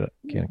 Can't get it up.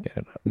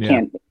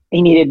 Yeah.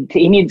 He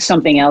needed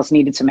something else,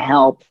 needed some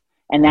help.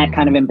 And that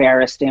kind of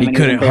embarrassed him. He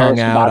couldn't hung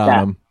out on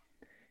him.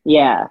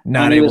 Yeah.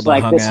 Not able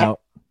to hung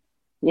out.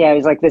 Yeah. He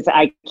was like this.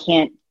 I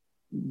can't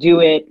do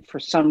it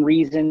for some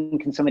reason.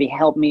 Can somebody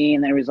help me?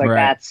 And then it was like,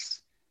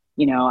 that's,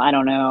 I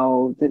don't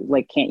know,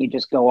 like, can't you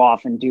just go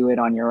off and do it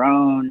on your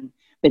own?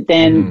 But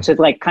then to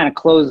like kind of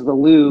close the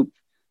loop,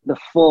 the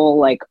full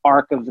like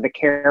arc of the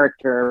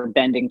character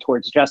bending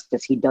towards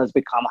justice, he does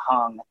become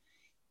Hung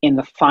in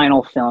the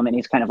final film, and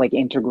he's kind of like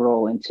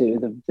integral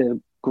into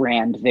the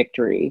grand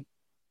victory.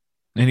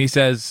 And he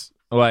says,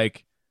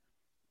 like,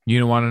 you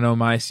don't want to know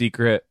my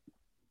secret?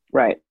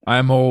 Right.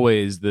 I'm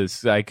always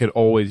this. I could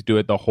always do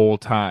it the whole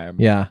time.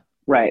 Yeah.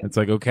 Right. It's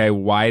like, okay,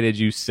 why did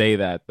you say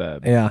that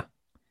then? Yeah.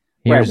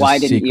 Right. Why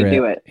didn't you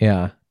do it?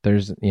 Yeah.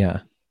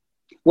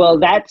 Well,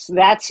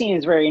 that scene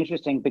is very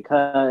interesting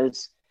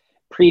because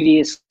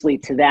previously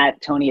to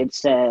that, Tony had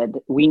said,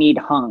 we need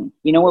Hung.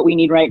 You know what we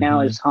need right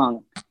now is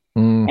Hung.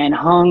 And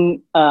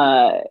Hung,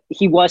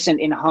 he wasn't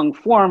in Hung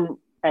form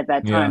at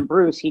that time.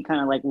 Bruce, he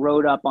kind of like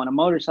rode up on a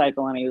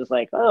motorcycle, and he was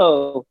like,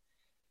 oh,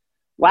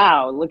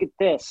 wow, look at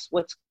this.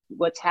 What's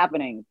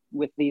happening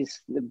with the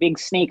big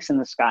snakes in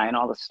the sky and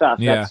all the stuff.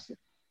 Yeah. That's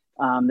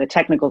the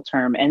technical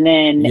term. And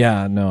then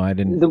I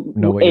didn't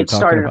know what you're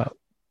talking about.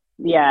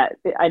 Yeah,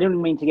 I didn't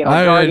mean to get.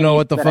 I don't know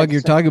what the fuck you're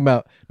talking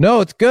about.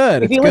 No, it's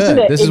good. It's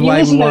good. This is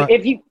why we want.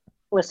 If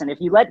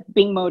you let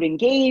Bing mode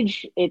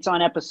engage, it's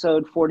on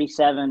episode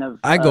 47 of.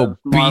 I go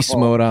beast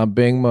mode on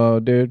Bing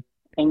mode, dude,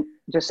 and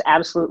just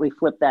absolutely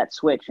flip that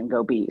switch and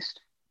go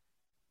beast.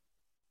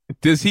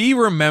 Does he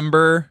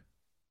remember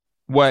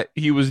what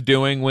he was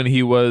doing when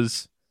he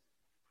was,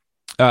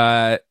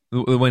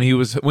 when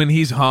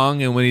he's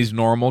Hung and when he's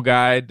normal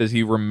guy? Does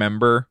he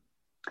remember?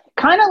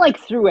 Kind of like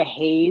through a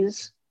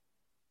haze.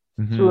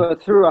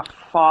 Through a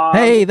fog.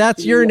 Hey,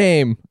 that's your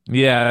name.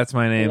 Yeah, that's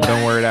my name. Yeah.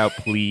 Don't wear it out,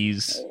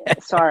 please.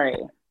 Sorry.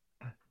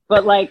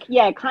 But like,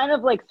 yeah, kind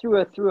of like through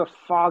a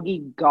foggy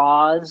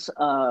gauze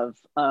of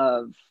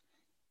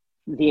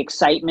the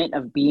excitement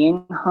of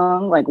being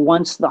Hung. Like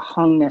once the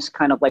Hungness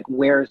kind of like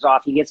wears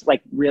off, he gets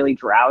like really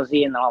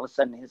drowsy, and then all of a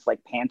sudden his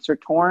like pants are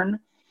torn.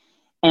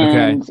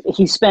 And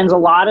he spends a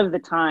lot of the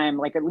time,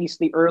 like at least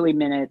the early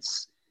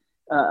minutes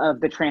of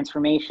the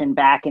transformation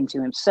back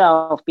into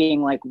himself,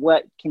 being like,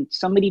 what, can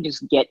somebody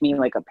just get me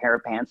like a pair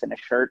of pants and a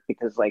shirt,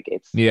 because like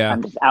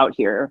I'm just out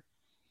here.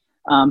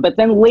 But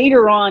then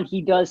later on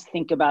he does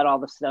think about all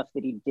the stuff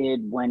that he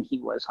did when he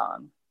was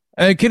Hung.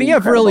 Can he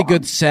have really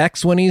good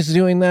sex when he's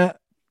doing that?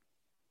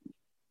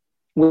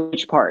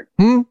 Which part?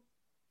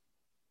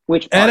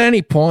 Which part? At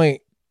any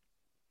point.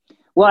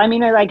 Well, I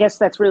mean, I guess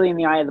that's really in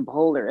the eye of the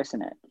beholder,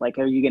 isn't it? Like,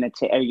 are you going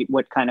to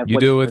what kind of... You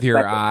do it with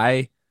your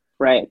eye?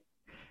 Right.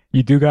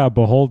 You do gotta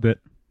behold it.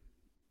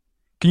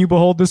 Can you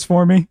behold this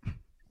for me?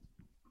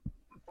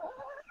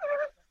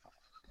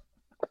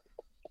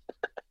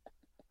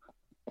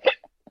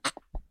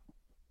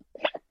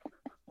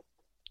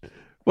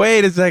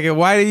 Wait a second.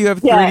 Why do you have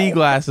 3D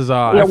glasses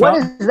on? Yeah, what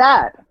is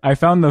that? I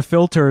found the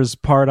filters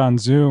part on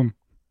Zoom.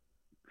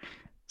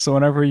 So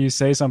whenever you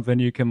say something,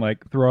 you can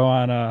like throw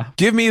on a...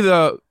 Give me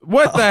the...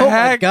 What the Oh my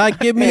heck? God,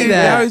 give me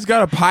Now that. he's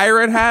got a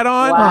pirate hat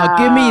on? Wow. Oh,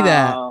 give me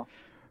that.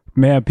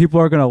 Man, people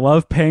are going to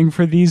love paying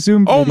for these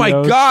Zoom videos. Oh my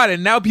God.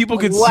 And now people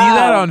can see Wow.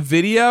 that on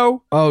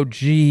video? Oh,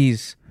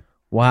 jeez.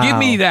 Wow. Give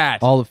me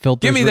that. All the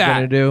filters Give me we're that.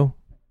 going to do.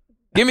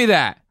 Give me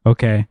that.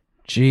 Okay,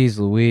 Jeez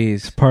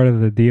Louise. it's part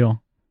of the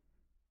deal.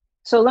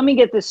 So let me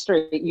get this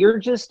straight. You're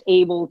just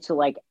able to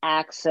like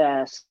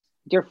access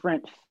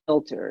different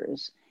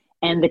filters,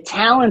 and the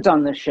talent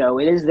on the show,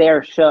 it is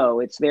their show.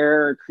 It's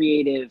their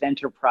creative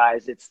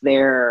enterprise. It's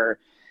their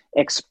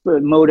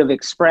mode of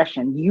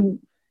expression.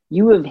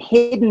 You have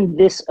hidden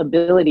this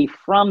ability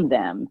from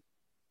them.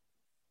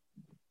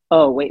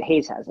 Oh, wait,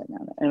 Hayes has it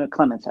now. And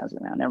Clements has it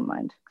now. Never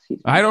mind. Excuse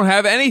me. I don't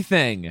have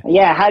anything.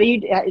 Yeah, how do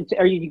you,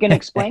 are you going to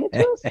explain it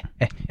to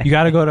us? You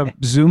got to go to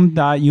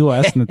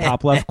zoom.us in the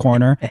top left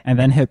corner and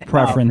then hit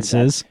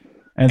preferences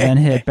and then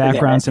hit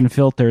backgrounds and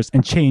filters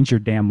and change your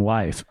damn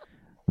life.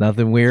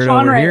 Nothing weird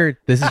Sean over right- here.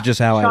 This is just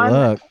how I Sean-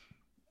 look.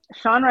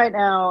 Sean right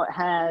now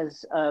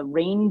has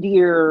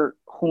reindeer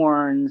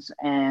horns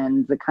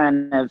and the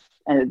kind of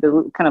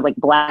like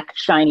black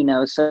shiny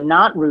nose. So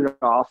not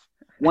Rudolph,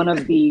 one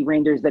of the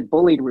reindeers that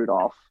bullied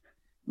Rudolph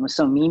and was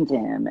so mean to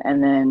him,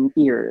 and then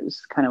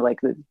ears, kind of like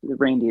the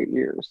reindeer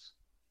ears.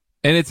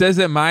 And it says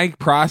that my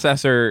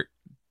processor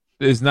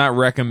is not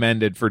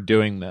recommended for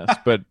doing this,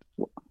 but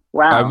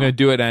Wow, I'm going to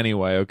do it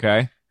anyway,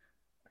 okay?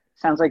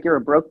 sounds like you're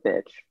a broke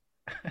bitch.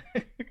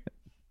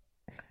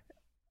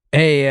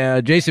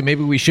 Hey, Jason,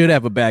 maybe we should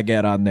have a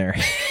baguette on there.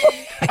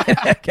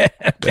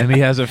 And he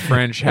has a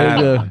French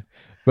hat.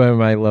 But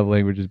my love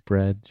language is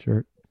bread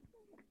shirt.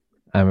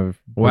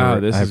 Wow,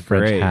 this I have is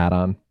French great. hat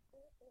on.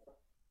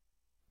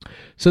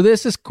 So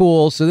this is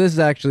cool. So this is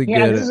actually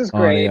Yeah, good this is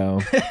great. audio.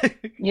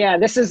 Yeah,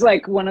 this is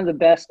like one of the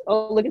best.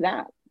 Oh, look at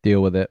that.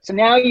 Deal with it. So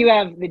now you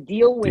have the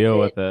deal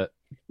with it.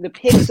 the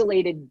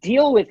pixelated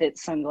deal with it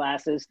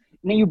sunglasses.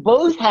 Now you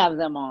both have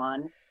them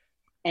on,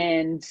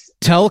 and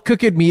Tell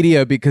Crooked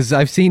Media because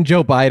I've seen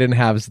Joe Biden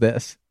has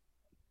this.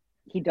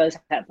 he does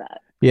have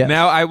that. Yeah.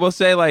 Now, I will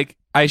say, like,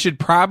 I should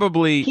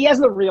probably He has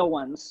the real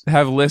ones.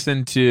 have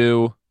listened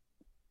to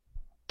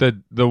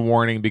the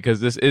warning because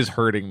this is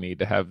hurting me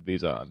to have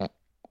these on.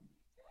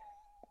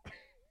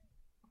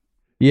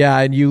 Yeah,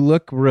 and you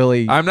look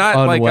really I'm not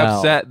like unwell.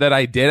 upset that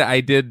I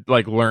did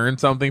like learn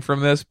something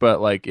from this, but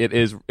like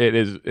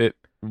it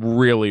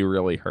really,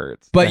 really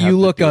hurts. But to have you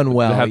to look deal- to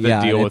unwell. have to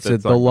Yeah, deal and with it's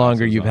it the longer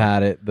sunglasses you've on.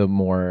 had it, the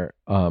more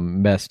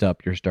messed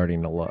up you're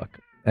starting to look,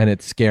 and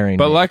it's scaring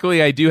But me.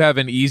 luckily, I do have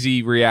an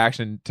easy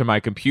reaction to my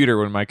computer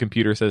when my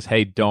computer says,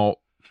 "Hey, don't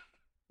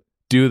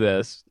do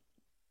this."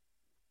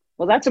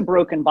 Well, that's a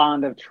broken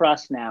bond of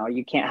trust now.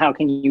 You can't. How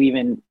can you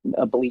even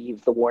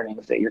believe the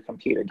warnings that your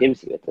computer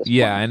gives you at this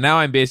Yeah, point? and now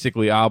I'm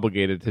basically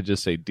obligated to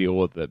just say deal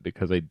with it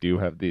because I do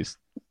have these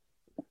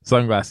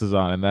sunglasses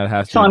on, and that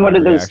has to Sean, be what my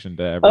are those- reaction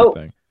to Oh.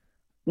 everything.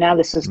 Now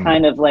this is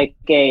kind of like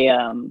a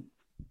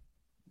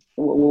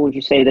what would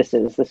you say this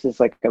is? This is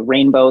like a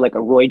rainbow, like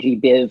a Roy G.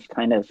 Biv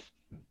kind of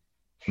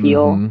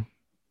feel. Mhm.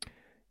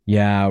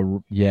 Yeah.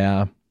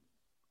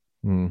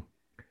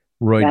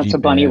 Roy That's G. a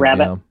bunny Biv,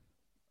 rabbit.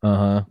 Yeah.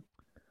 Uh-huh.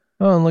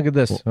 Oh, and look at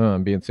this. Oh,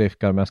 I'm being safe.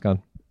 Got a mask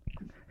on.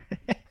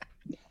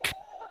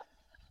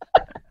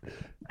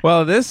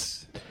 Well,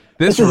 this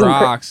This is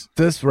rocks.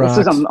 This rocks.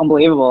 This is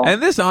unbelievable.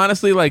 And this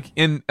honestly, like,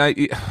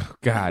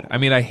 God, I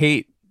mean, I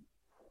hate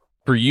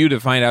for you to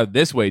find out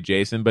this way,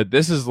 Jason, but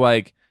this is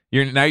like,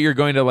 you're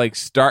going to like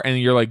start and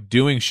you're like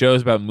doing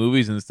shows about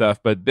movies and stuff,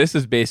 but this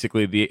is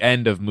basically the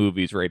end of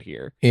movies right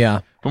here.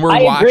 Yeah. And we're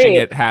I watching agree.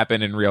 it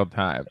happen in real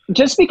time.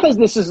 Just because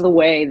this is the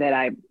way that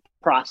I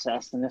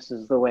process and this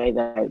is the way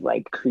that I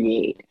like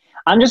create,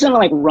 I'm just gonna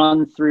like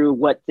run through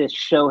what this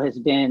show has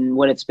been,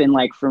 what it's been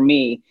like for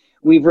me.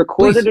 We've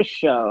recorded a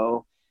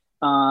show.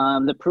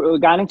 We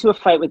got into a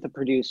fight with the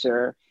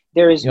producer.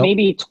 There is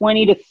maybe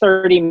 20 to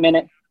 30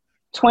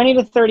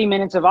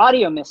 minutes of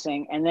audio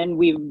missing, and then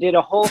we did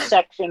a whole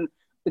section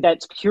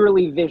that's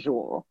purely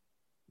visual.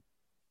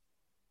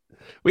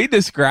 We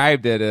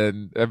described it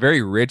in a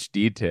very rich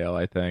detail,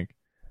 I think.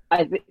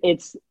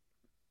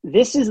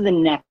 This is the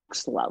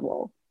next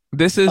level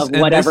This is of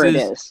whatever it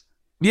is.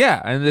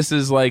 Yeah, and this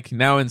is like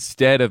now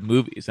instead of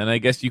movies, and I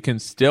guess you can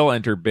still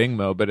enter Bing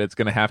mode, but it's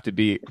going to have to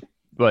be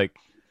like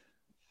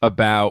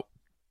about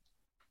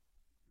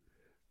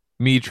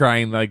me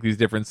trying like these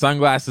different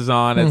sunglasses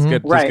on. It's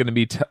just going to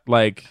be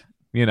like,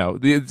 you know,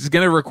 it's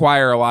going to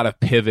require a lot of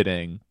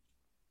pivoting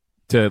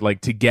to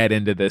get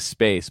into this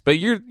space. But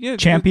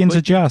Champions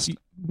adjust.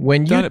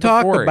 When done you it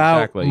talk before, about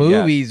exactly,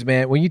 movies,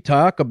 man, when you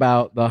talk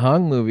about the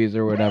Hung movies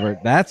or whatever,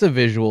 that's a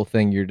visual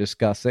thing you're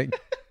discussing.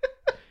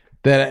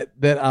 That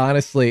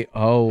honestly,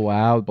 oh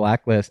wow,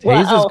 blacklist. Well,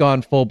 Hayes has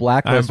gone full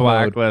blacklist. I'm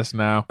blacklist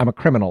now. I'm a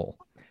criminal.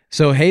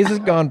 So Hayes has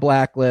gone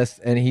blacklist,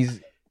 and he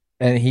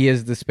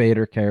is the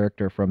Spader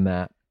character from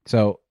that.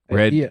 So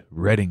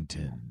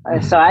Reddington.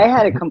 So I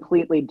had a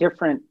completely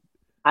different.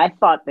 I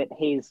thought that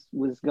Hayes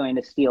was going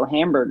to steal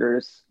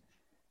hamburgers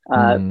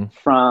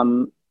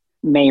from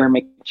Mayor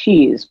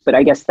McCheese, but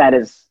I guess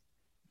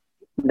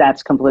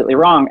that's completely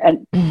wrong.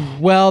 And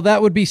well,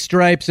 that would be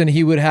Stripes, and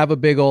he would have a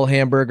big old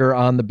hamburger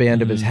on the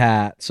band of his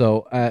hat.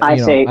 So I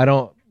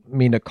don't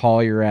mean to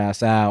call your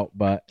ass out,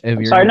 but if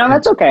you're sorry, no,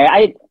 that's okay.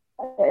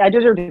 I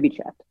deserve to be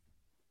checked.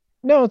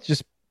 No, it's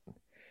just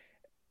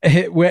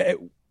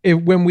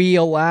when we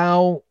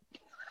allow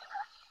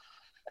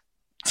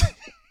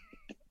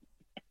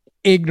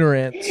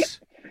ignorance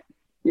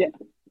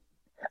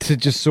to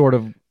just sort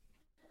of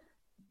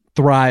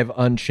thrive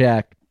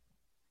unchecked,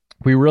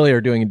 we really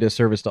are doing a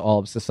disservice to all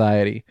of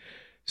society.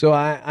 So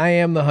I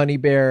am the honey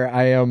bear.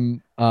 I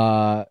am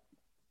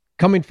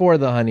coming for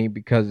the honey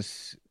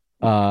because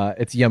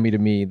it's yummy to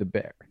me, the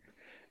bear.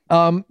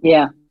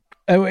 Yeah.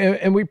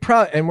 And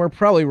we're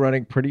probably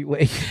running pretty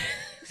late.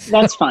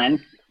 That's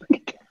fine.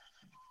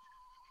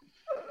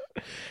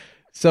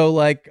 So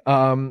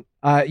and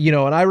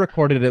I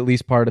recorded at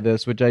least part of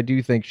this, which I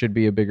do think should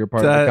be a bigger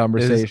part of the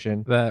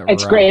conversation.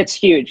 It's great. It's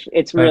huge.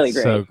 It's really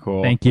great. So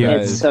cool. Thank you.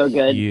 It's so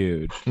good.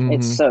 Huge. Mm-hmm.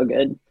 It's so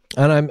good.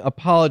 And I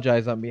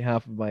apologize on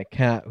behalf of my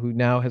cat, who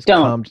now has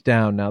calmed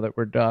down now that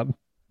we're done.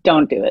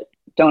 Don't do it.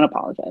 Don't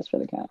apologize for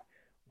the cat.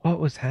 What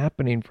was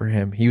happening for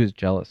him? He was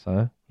jealous,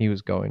 huh? He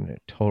was going in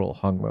total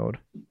hung mode.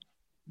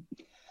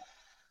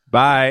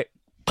 Bye.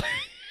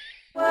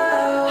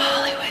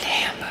 Hollywood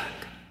Handbook.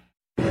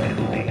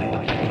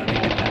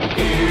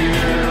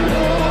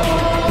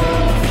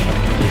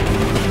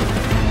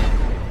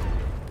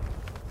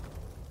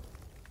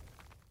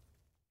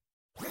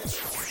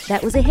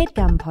 That was a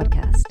HeadGum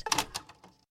podcast.